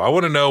 Gabriel. I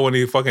want to know when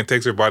he fucking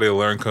takes her body to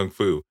learn kung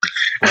fu.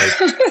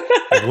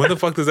 Like when the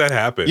fuck does that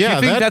happen? Yeah,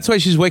 you think that's why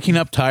she's waking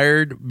up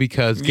tired,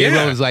 because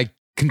Gabriel is like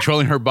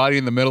controlling her body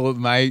in the middle of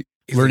the night,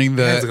 learning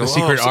the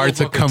secret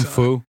arts of kung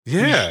fu.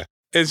 Yeah,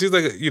 and she's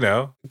like, you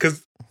know,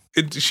 because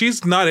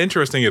she's not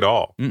interesting at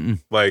all.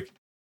 Like,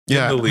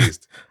 in the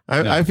least.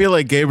 I feel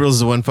like Gabriel's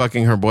the one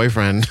fucking her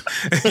boyfriend.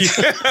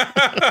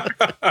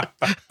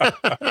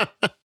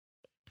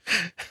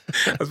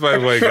 That's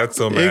probably why he got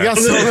so mad. He got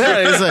so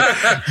mad. He's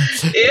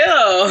like,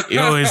 ew.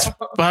 You is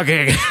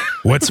fucking.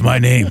 What's my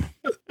name?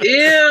 Ew.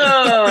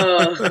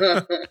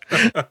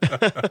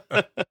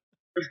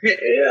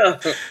 Ew.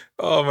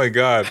 Oh my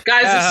god,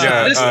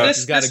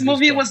 guys! This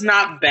movie was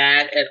not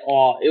bad at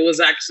all. It was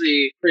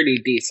actually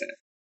pretty decent.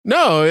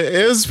 No,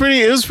 it was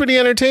pretty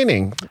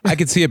entertaining. I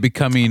could see it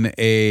becoming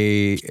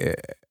a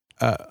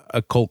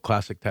cult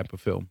classic type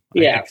of film.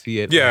 Yeah. I could see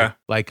it.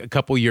 Like a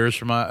couple years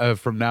from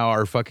now,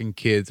 our fucking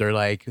kids are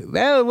like,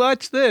 well,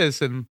 watch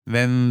this, and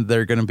then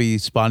they're gonna be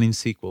spawning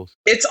sequels.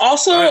 It's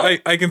also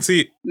I can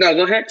see. No,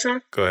 go ahead,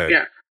 Sean. Go ahead.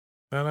 Yeah.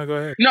 No, go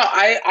ahead. No,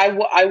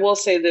 I will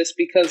say this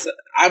because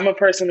I'm a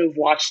person who've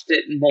watched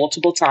it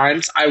multiple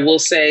times. I will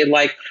say,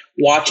 like,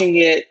 watching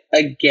it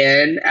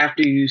again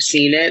after you've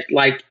seen it,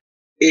 like,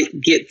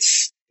 it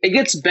gets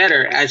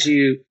better as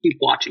you keep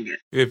watching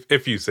it.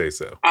 If you say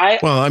so.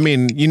 I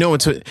mean, you know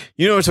what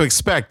to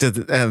expect at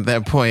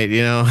that point,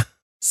 you know.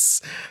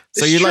 So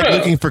you're true. Like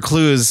looking for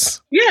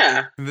clues.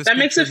 Yeah, that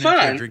makes it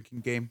fun.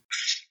 Drinking game.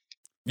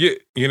 Yeah,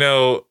 you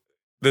know.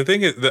 The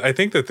thing is, I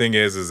think the thing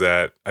is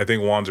that I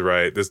think Juan's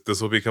right.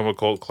 This will become a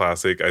cult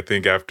classic. I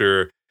think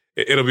after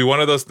it'll be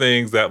one of those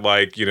things that,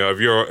 like, you know, if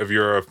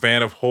you're a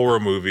fan of horror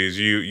movies,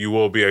 you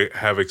will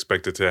have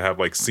expected to have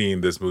like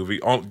seen this movie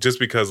just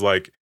because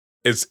like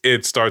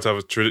it starts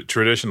off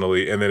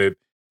traditionally and then it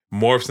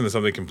morphs into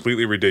something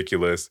completely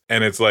ridiculous,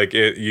 and it's like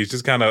you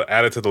just kind of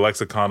add it to the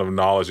lexicon of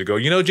knowledge. You go,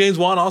 you know, James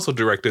Wan also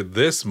directed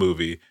this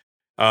movie.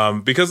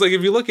 Because like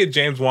if you look at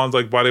James Wan's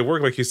like body of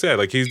work, like you said,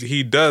 like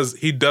he does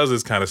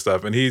this kind of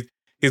stuff, and he's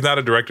not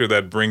a director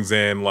that brings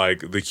in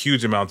like the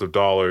huge amounts of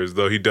dollars,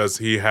 though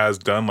he has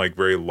done like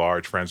very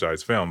large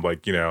franchise films,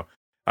 like, you know,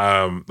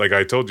 like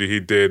I told you, he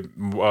did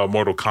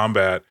Mortal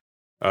Kombat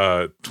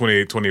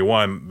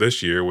 2021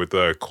 this year with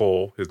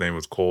Cole. His name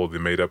was Cole, the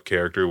made up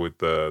character with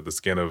the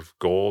skin of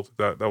gold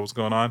that was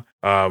going on.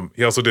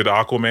 He also did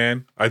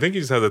Aquaman. I think he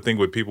just has a thing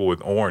with people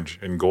with orange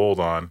and gold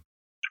on.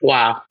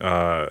 Wow.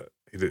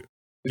 He did.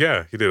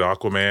 Yeah, he did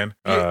Aquaman.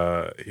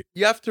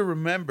 You have to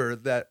remember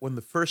that when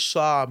the first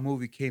Saw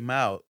movie came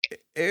out,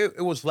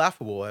 it was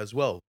laughable as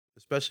well,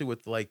 especially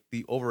with like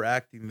the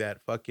overacting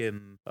that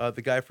fucking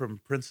the guy from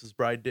Princess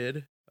Bride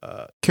did.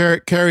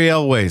 Carrie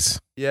Elways.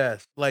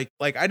 Yes, like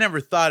I never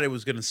thought it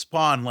was gonna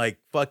spawn like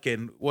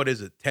fucking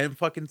 10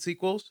 fucking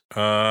sequels.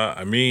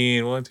 I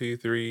mean 1, 2,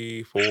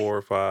 3,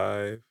 4,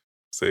 5,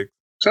 6.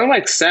 So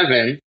like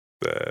 7,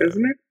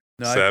 isn't it?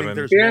 No, 7. I think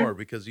there's more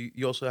because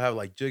you also have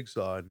like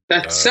Jigsaw. And,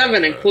 That's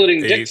 7,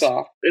 including 8.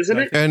 Jigsaw, isn't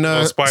it? And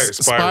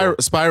Spiral.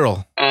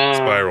 Spiral.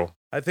 Spiral.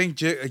 I think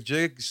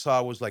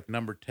Jigsaw was like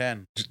number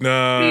 10. No.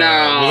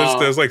 Well,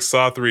 there's like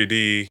Saw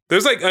 3D.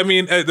 There's like, I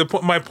mean,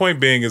 my point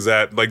being is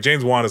that like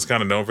James Wan is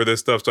kind of known for this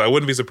stuff, so I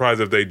wouldn't be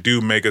surprised if they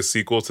do make a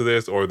sequel to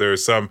this, or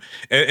there's some,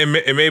 and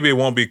maybe it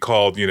won't be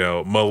called,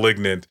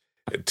 Malignant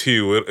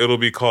 2. It'll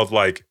be called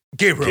like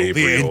Gabriel,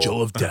 the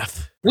Angel of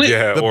Death.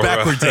 The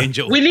backwards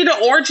angel. We need an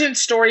origin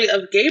story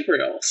of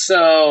Gabriel,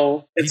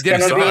 so it's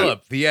going to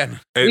develop the end.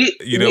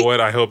 You know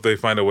what? I hope they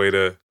find a way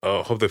to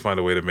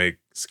make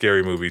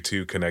Scary Movie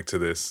 2 connect to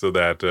this, so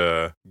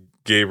that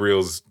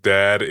Gabriel's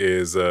dad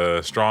is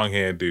a strong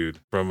hand dude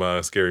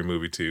from Scary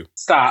Movie 2.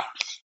 Stop.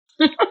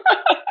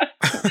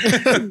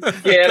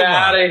 Get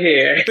out of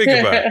here. Think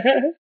about it.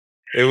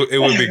 It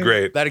would be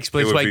great. That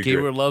explains why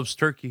Gabriel loves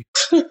turkey.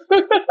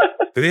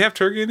 Did he have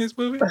turkey in his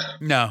movie?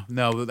 No.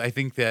 I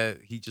think that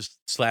he just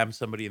slammed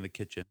somebody in the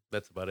kitchen.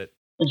 That's about it.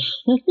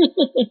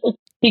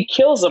 He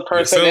kills a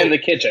person in the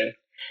kitchen.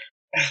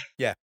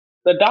 Yeah.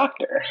 The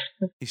doctor.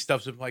 He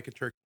stuffs him like a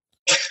turkey.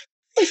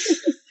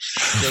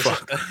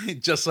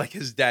 just like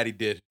his daddy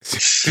did.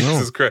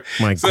 Jesus Christ.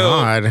 My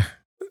God.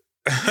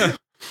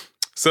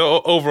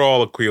 So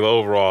overall,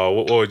 Aquila,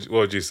 what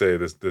would you say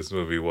this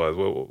movie was?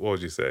 What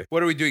would you say?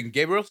 What are we doing?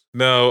 Gabriel's?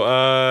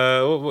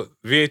 No,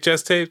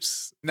 VHS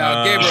tapes?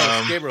 No,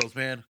 Gabriel's,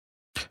 man.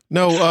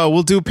 No,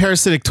 we'll do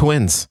Parasitic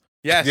Twins.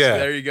 Yes,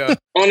 there you go.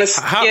 On a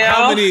scale,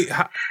 how many?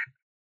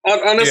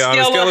 On a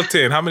scale of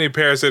 10, how many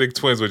Parasitic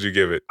Twins would you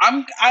give it?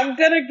 I'm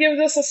gonna give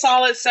this a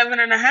solid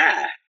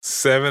 7.5.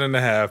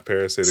 7.5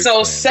 Parasitic. So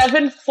Twins.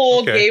 7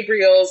 full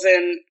Gabriels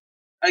and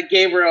a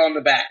Gabriel on the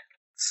back.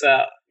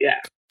 So yeah.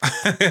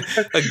 a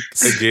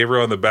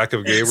Gabriel on the back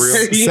of Gabriel.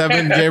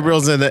 7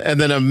 Gabriels and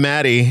then a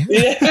Maddie.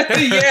 Yeah,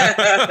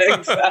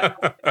 exactly.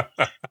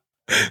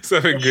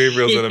 7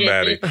 Gabriels and a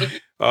Maddie.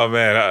 Oh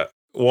man,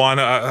 Juan,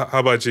 how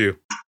about you?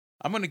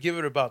 I'm gonna give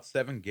it about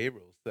 7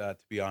 Gabriels. To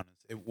be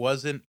honest, it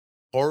wasn't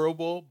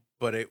horrible,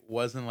 but it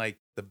wasn't like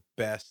the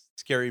best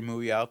scary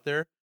movie out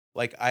there.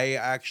 Like I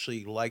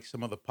actually like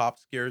some of the pop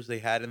scares they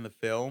had in the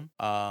film,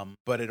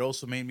 but it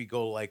also made me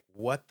go like,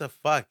 "What the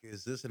fuck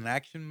is this? An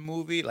action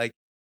movie?" Like.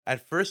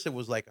 At first, it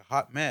was like a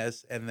hot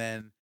mess, and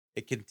then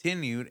it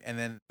continued, and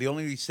then the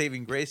only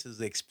saving grace is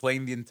they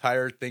explained the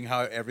entire thing,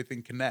 how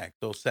everything connects.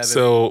 So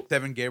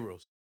 7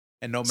 Gabriels,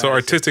 and no Madison. So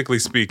artistically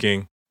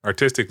speaking,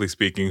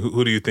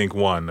 who do you think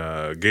won,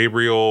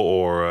 Gabriel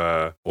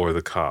or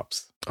the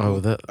cops?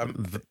 Oh,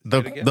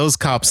 those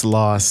cops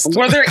lost.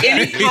 Were there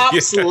any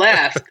cops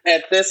left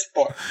at this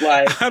point?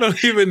 Like I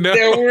don't even know.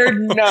 There were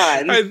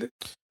none.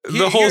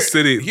 The whole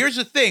city. Here's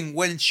the thing: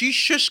 when she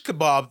shish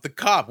kebabbed the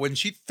cop, when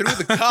she threw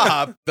the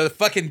cop the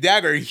fucking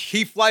dagger,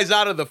 he flies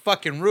out of the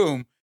fucking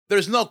room.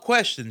 There's no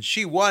question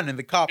she won and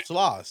the cops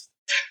lost.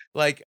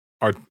 Like,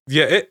 I don't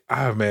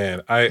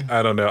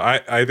know.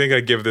 I think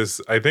I give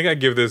this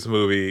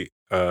movie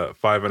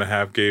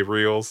 5.5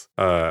 Gabriels.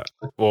 5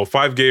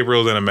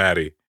 Gabriels and a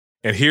Maddie.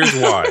 And here's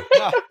why.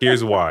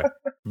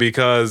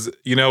 Because and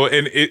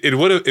it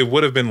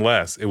would have been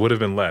less. It would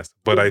have been less.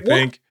 But I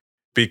think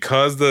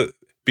because the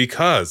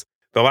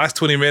last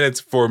 20 minutes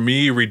for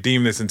me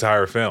redeemed this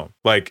entire film.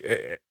 Like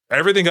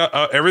everything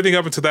up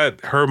until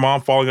that, her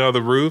mom falling out of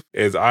the roof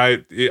is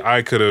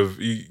you could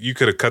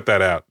have cut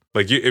that out.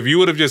 Like if you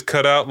would have just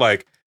cut out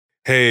like,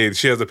 hey,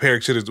 she has a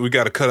parachute, we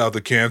got to cut out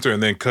the cancer,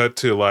 and then cut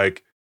to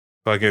like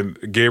fucking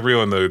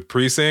Gabriel in the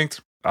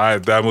precinct.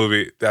 That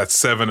movie, that's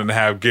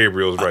 7.5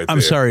 Gabriels right there.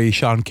 I'm sorry,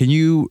 Sean. Can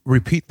you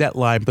repeat that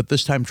line, but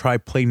this time try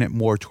playing it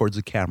more towards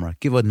the camera?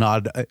 Give a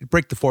nod.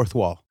 Break the fourth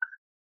wall.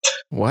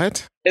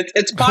 What?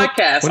 It's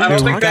podcast. I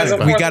don't think there's a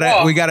fourth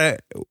wall. We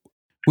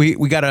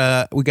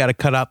gotta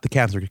cut out the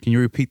cancer. Can you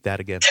repeat that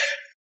again?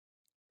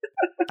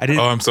 I didn't.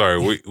 Oh, I'm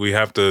sorry. We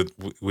have to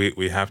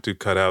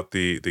cut out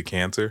the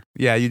cancer.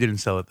 Yeah, you didn't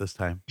sell it this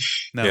time.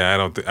 No. Yeah, I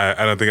don't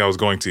think I was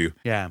going to.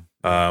 Yeah.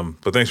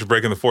 But thanks for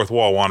breaking the fourth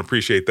wall, Juan.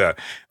 Appreciate that.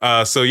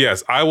 So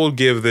yes, I will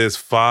give this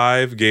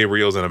 5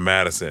 Gabriels and a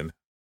Madison.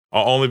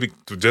 Only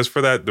just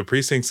for that, the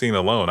precinct scene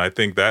alone. I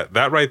think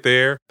that right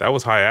there, that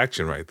was high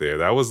action right there.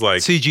 That was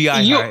like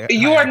CGI.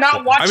 You are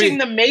not watching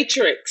The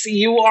Matrix.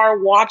 You are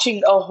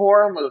watching a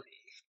horror movie.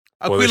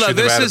 Aquila,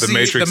 this is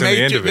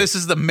this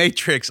is the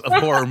Matrix of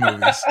horror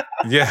movies.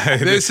 Yeah,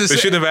 they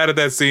shouldn't have added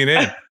that scene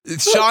in.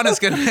 Sean is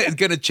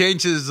gonna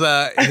change his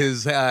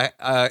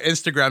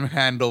Instagram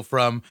handle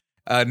from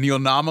Neo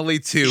Anomaly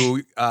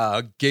to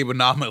Gabe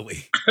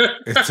Anomaly.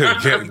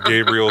 To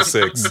Gabriel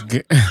 6.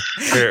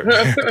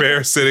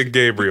 Parasitic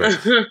Gabriel.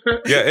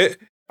 Yeah,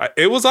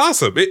 It was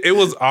awesome. It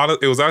was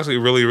honest. It was actually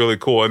really, really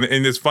cool. And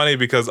it's funny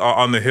because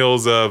on the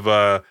heels of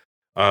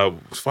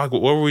fuck,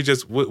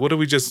 what did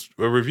we just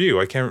review?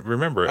 I can't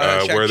remember.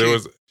 Where there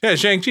was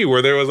Shang-Chi,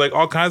 where there was like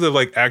all kinds of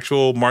like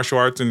actual martial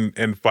arts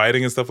and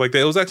fighting and stuff like that.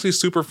 It was actually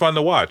super fun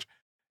to watch.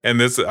 And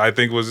this, I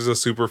think, was just a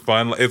super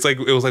fun. It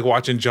was like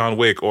watching John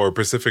Wick or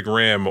Pacific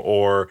Rim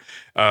or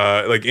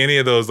like any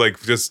of those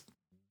like just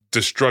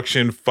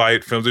destruction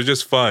fight films. They're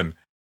just fun.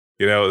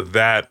 You know,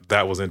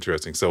 that was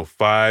interesting. So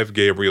 5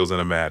 Gabriels and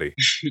a Maddie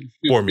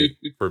for me.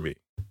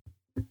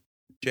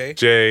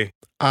 Jay,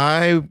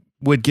 I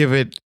would give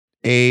it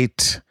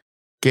 8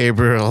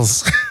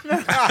 Gabriels.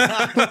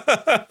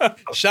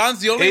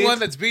 Sean's the only one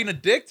that's being a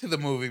dick to the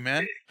movie,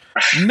 man.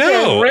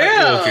 No,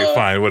 okay,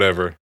 fine,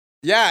 whatever.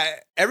 Yeah,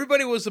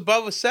 everybody was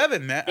above a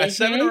 7, man. A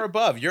 7 or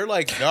above. You're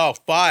like, no,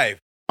 5.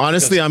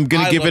 Honestly, I'm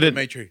gonna give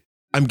it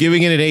I'm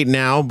giving it an 8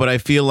 now, but I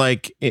feel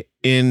like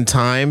in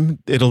time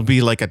it'll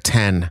be like a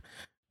 10.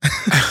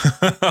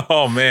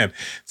 Oh man,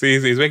 see,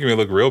 he's making me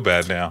look real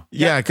bad now.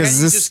 Yeah, because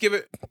this just give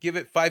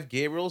it 5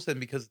 Gabriels, and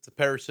because it's a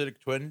parasitic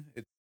twin,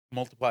 it's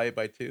multiply it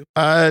by 2.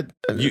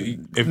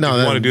 If you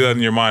want to do that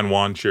in your mind,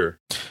 Juan, sure.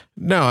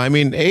 No, I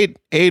mean 8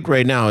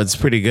 right now. It's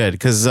pretty good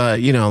because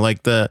you know,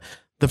 like the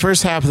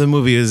first half of the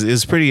movie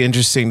is pretty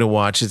interesting to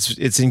watch.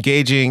 It's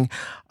engaging,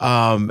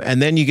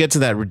 and then you get to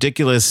that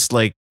ridiculous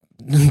like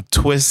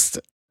twist.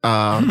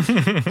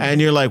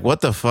 And you're like, what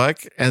the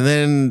fuck? And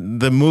then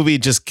the movie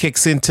just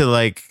kicks into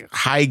like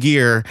high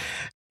gear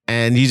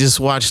and you just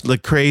watch the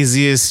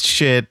craziest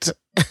shit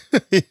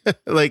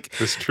like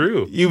it's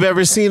true you've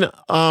ever seen. You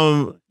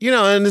know,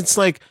 and it's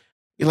like,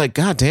 you're like,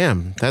 God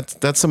damn,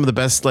 that's some of the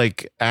best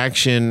like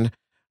action,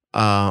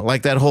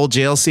 like that whole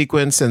jail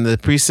sequence and the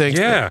precinct.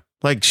 Yeah.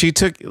 Like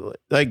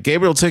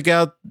Gabriel took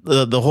out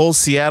the whole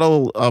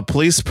Seattle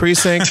police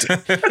precinct.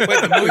 Wait,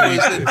 the movie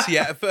was in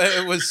Seattle.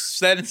 It was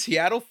set in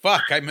Seattle.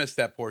 Fuck, I missed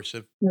that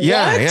portion.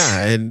 Yeah,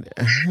 yeah, and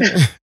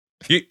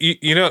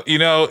you know,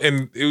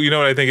 and you know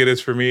what I think it is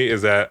for me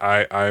is that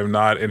I'm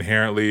not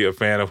inherently a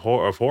fan of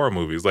horror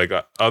movies. Like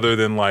other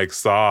than like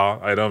Saw,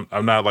 I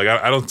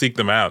don't seek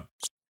them out.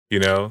 You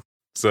know.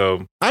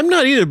 So I'm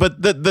not either,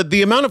 but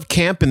the amount of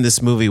camp in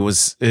this movie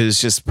is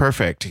just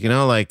perfect, you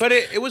know, like. But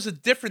it was a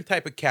different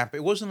type of camp.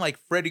 It wasn't like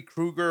Freddy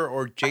Krueger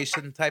or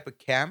Jason type of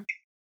camp.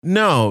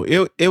 No,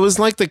 it was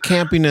like the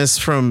campiness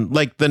from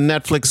like the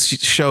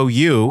Netflix show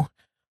You.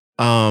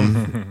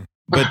 But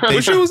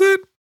what show was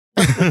it?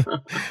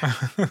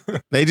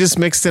 They just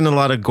mixed in a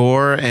lot of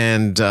gore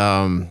and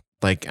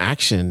like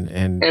action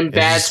and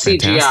bad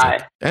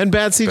CGI and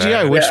bad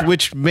CGI,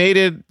 which made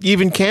it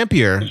even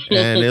campier,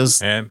 and it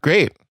was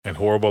great. And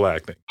horrible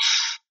acting.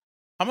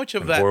 How much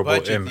of that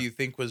budget do you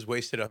think was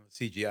wasted on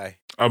the CGI?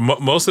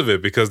 Most of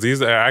it, because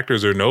these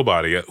actors are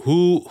nobody.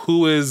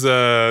 Who is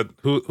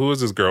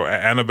this girl?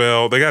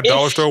 Annabelle. They got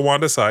Dollar Store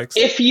Wanda Sykes.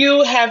 If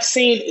you have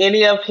seen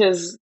any of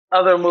his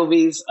other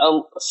movies,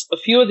 a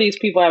few of these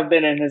people have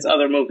been in his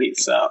other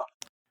movies. So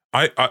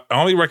I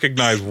only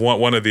recognize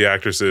one of the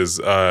actresses,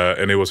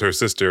 and it was her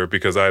sister,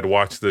 because I had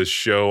watched this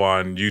show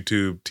on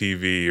YouTube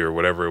TV or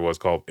whatever it was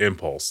called,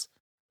 Impulse,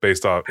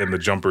 based off in the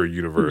Jumper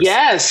universe.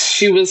 Yes,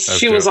 she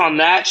was on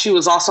that. She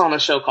was also on a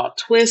show called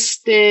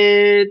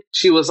Twisted.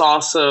 She was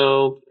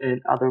also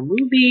in other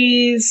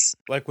movies,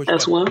 like which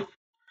as one?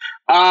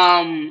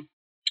 Well.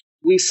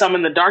 We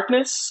Summon the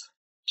Darkness.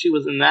 She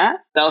was in that.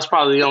 That was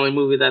probably the only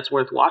movie that's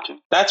worth watching.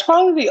 That's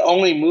probably the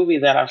only movie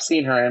that I've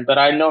seen her in, but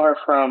I know her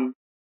from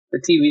the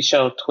TV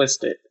show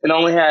Twisted. It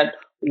only had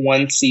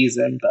 1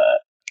 season,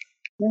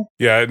 but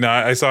yeah. No,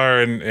 I saw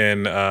her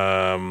in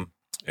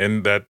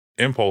that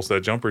Impulse,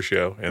 that Jumper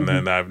show, and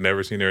then I've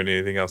never seen her in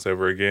anything else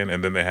ever again.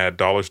 And then they had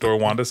Dollar Store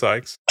Wanda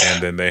Sykes,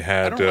 and then they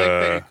had. I don't like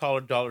that you call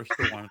her Dollar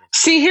Store Wanda.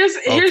 See, here's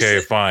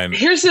okay, fine.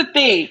 Here's the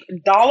thing: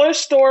 Dollar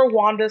Store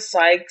Wanda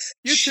Sykes.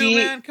 You too,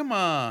 man. Come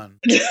on.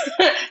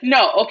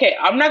 No, okay.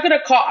 I'm not gonna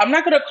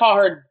call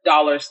her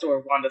Dollar Store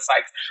Wanda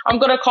Sykes. I'm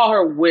gonna call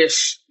her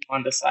Wish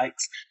Wanda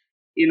Sykes.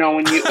 You know,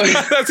 when you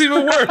that's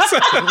even worse.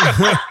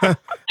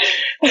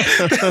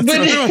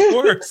 Even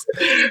worse.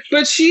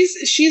 But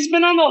she's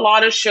been on a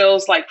lot of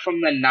shows like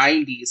from the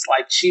 90s.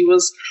 Like she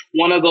was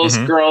one of those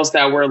girls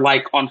that were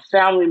like on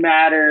Family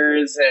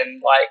Matters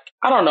and like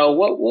I don't know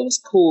what was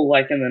cool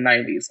like in the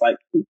 90s, like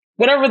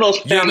whatever those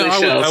family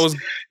shows.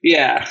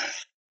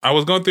 I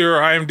was going through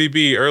her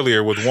IMDb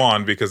earlier with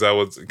Juan because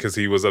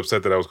he was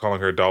upset that I was calling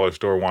her Dollar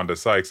Store Wanda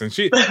Sykes, and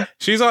she's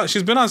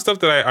been on stuff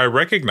that I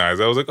recognize.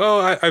 I was like,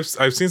 oh, I've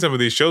seen some of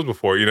these shows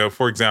before. You know,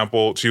 for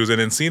example, she was in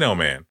Encino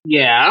Man.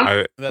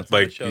 Yeah, that's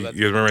like you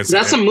remember.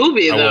 That's a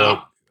movie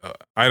though.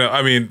 I know.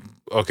 I mean,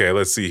 okay,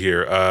 let's see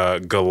here.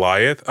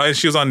 Goliath.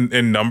 She was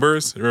in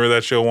Numbers. Remember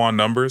that show on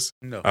Numbers?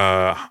 No.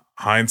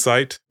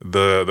 Hindsight.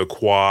 The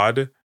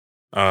Quad.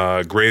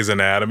 Grey's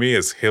Anatomy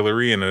is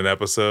Hillary in an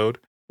episode.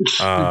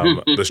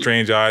 The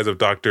Strange Eyes of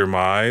Dr.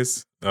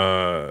 Mize,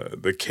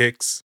 The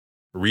Kicks,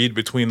 Read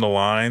Between the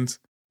Lines,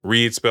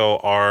 Read spell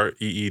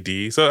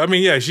REED. So I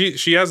mean, yeah,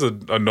 she has a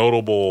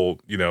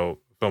notable, you know,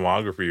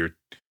 filmography.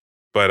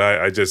 But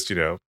I just, you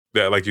know,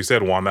 that, like you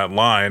said, Juan, that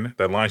line,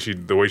 the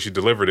way she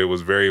delivered it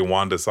was very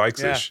Wanda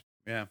Sykes-ish.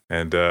 Yeah.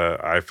 And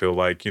I feel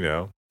like,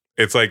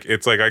 it's like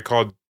I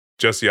called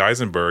Jesse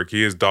Eisenberg.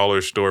 He is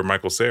dollar store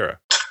Michael Cera.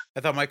 I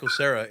thought Michael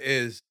Cera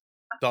is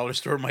dollar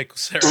store Michael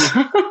Cera.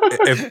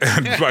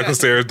 and Michael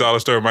Cera's dollar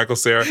store Michael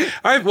Cera.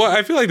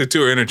 I feel like the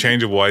two are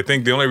interchangeable. I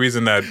think the only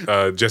reason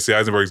that Jesse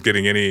Eisenberg is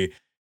getting any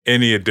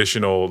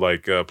additional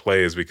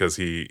play is because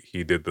he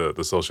did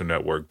the Social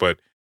Network. But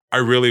I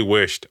really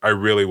wished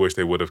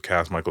they would have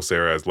cast Michael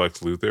Cera as Lex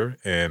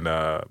Luthor in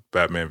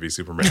Batman v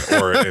Superman.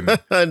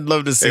 I'd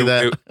love to see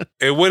that.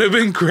 It would have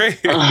been great.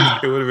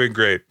 It would have been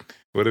great.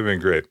 Would have been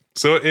great.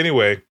 So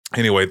anyway,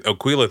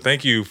 Aquila,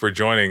 thank you for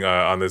joining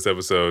on this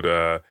episode.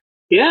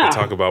 To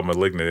talk about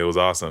Malignant. It was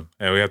awesome,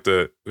 and we got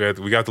to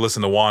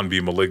listen to Juan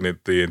be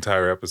malignant the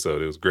entire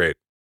episode. It was great.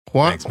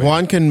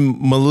 Juan can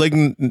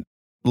malick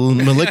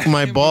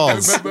my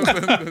balls.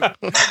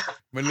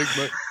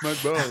 Malick my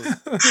balls.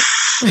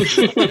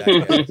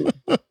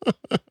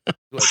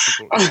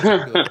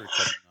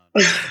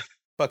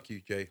 Fuck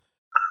you, Jay.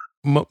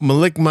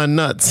 Malick my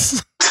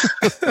nuts.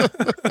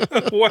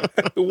 What?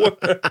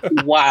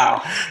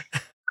 Wow.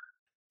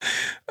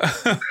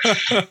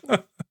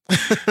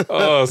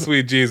 Oh,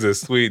 sweet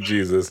Jesus.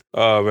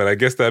 Oh man, I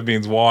guess that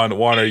means Juan,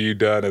 are you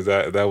done? Is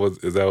that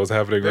what's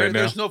happening right now?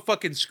 There's no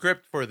fucking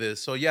script for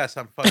this, so yes,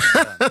 I'm fucking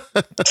done.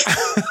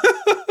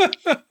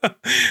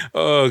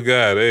 Oh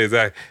God, hey,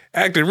 Zach,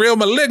 acting real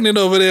malignant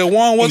over there,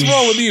 Juan. What's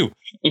wrong with you?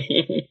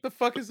 The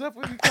fuck is up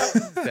with you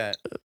talking like that?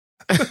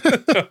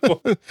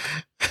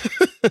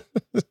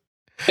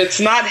 It's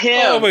not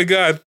him. Oh my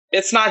God.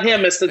 It's not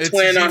him. It's the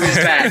twin on his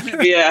back.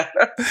 Yeah.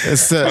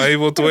 It's my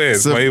evil twin.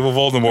 My evil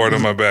Voldemort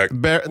on my back.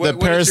 The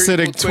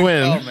parasitic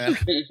twin.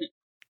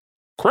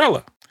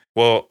 Cruella.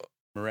 Well,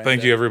 Miranda.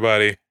 Thank you,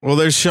 everybody. Well,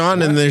 there's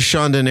Sean and there's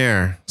Sean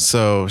Denaire.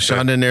 So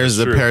Sean Denaire is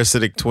the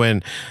parasitic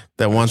twin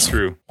that wants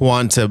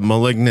Juan to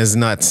malignant his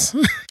nuts.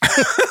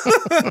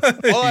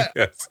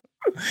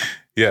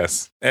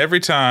 Yes. Every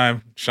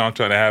time Sean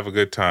trying to have a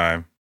good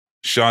time,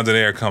 Sean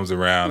Denaire comes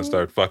around and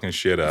starts fucking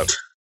shit up.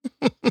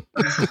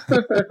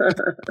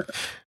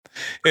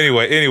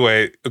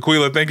 Anyway,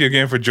 Aquila, thank you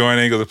again for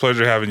joining. It was a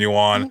pleasure having you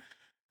on.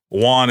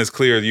 Juan is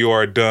clear. You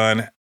are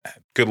done.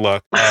 Good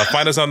luck.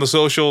 Find us on the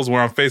socials.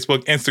 We're on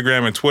Facebook,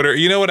 Instagram, and Twitter.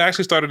 You know what? I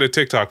actually started a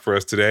TikTok for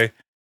us today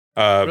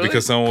Really?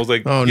 because someone was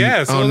like, no.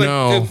 Yeah.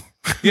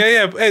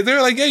 Hey,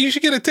 they're like, yeah, you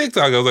should get a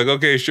TikTok. I was like,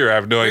 okay, sure. I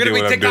have no idea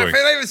what I'm doing.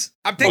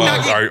 I'm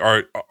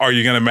TikTok. Are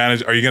you gonna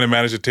manage? Are you gonna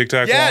manage a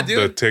TikTok? Yeah,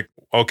 dude.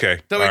 Okay.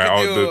 So we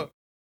can do.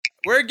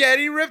 We're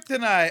getting ripped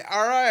tonight.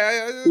 All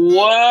right.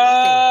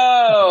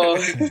 Whoa.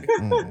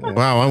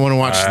 Wow, I want to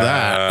watch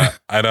that.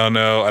 I don't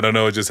know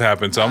what just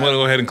happened. So I'm going to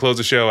go ahead and close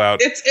the show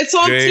out. It's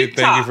on Jay,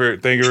 TikTok.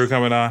 Thank you for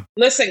coming on.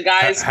 Listen,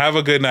 guys. Have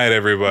a good night,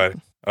 everybody.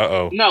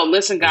 Uh-oh. No,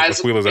 listen,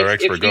 guys. Aquila's our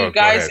expert. If you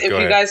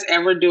guys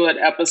ever do an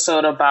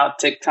episode about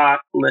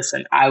TikTok,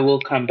 listen, I will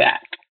come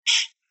back.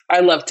 I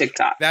love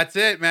TikTok. That's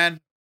it,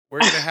 man. We're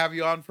going to have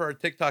you on for our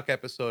TikTok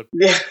episode.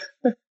 Yeah.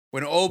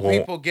 When old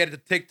people get to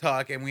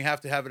TikTok and we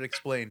have to have it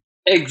explained.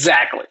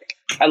 Exactly.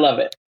 I love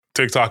it.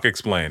 TikTok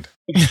explained.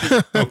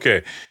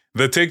 Okay.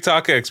 The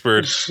TikTok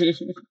expert,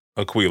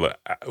 Aquila.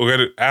 We're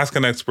going to ask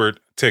an expert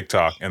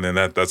TikTok, and then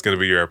that's going to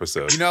be your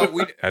episode. You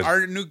know,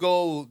 our new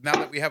goal now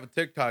that we have a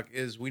TikTok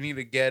is we need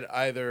to get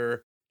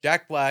either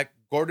Jack Black,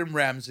 Gordon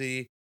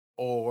Ramsay,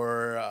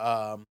 or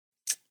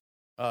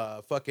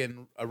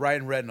fucking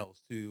Ryan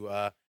Reynolds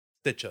to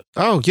stitch us.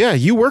 Oh yeah,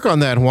 you work on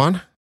that,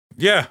 Juan.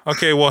 Yeah.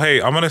 Okay. Well,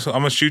 hey, I'm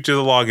gonna shoot you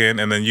the login,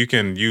 and then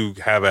you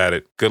have at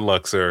it. Good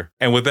luck, sir.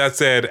 And with that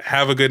said,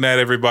 have a good night,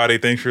 everybody.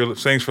 Thanks for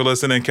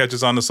listening. Catch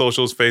us on the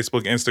socials: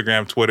 Facebook,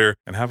 Instagram, Twitter,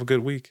 and have a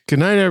good week. Good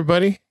night,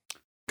 everybody.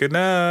 Good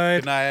night.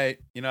 Good night.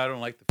 You know, I don't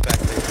like the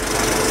fact that.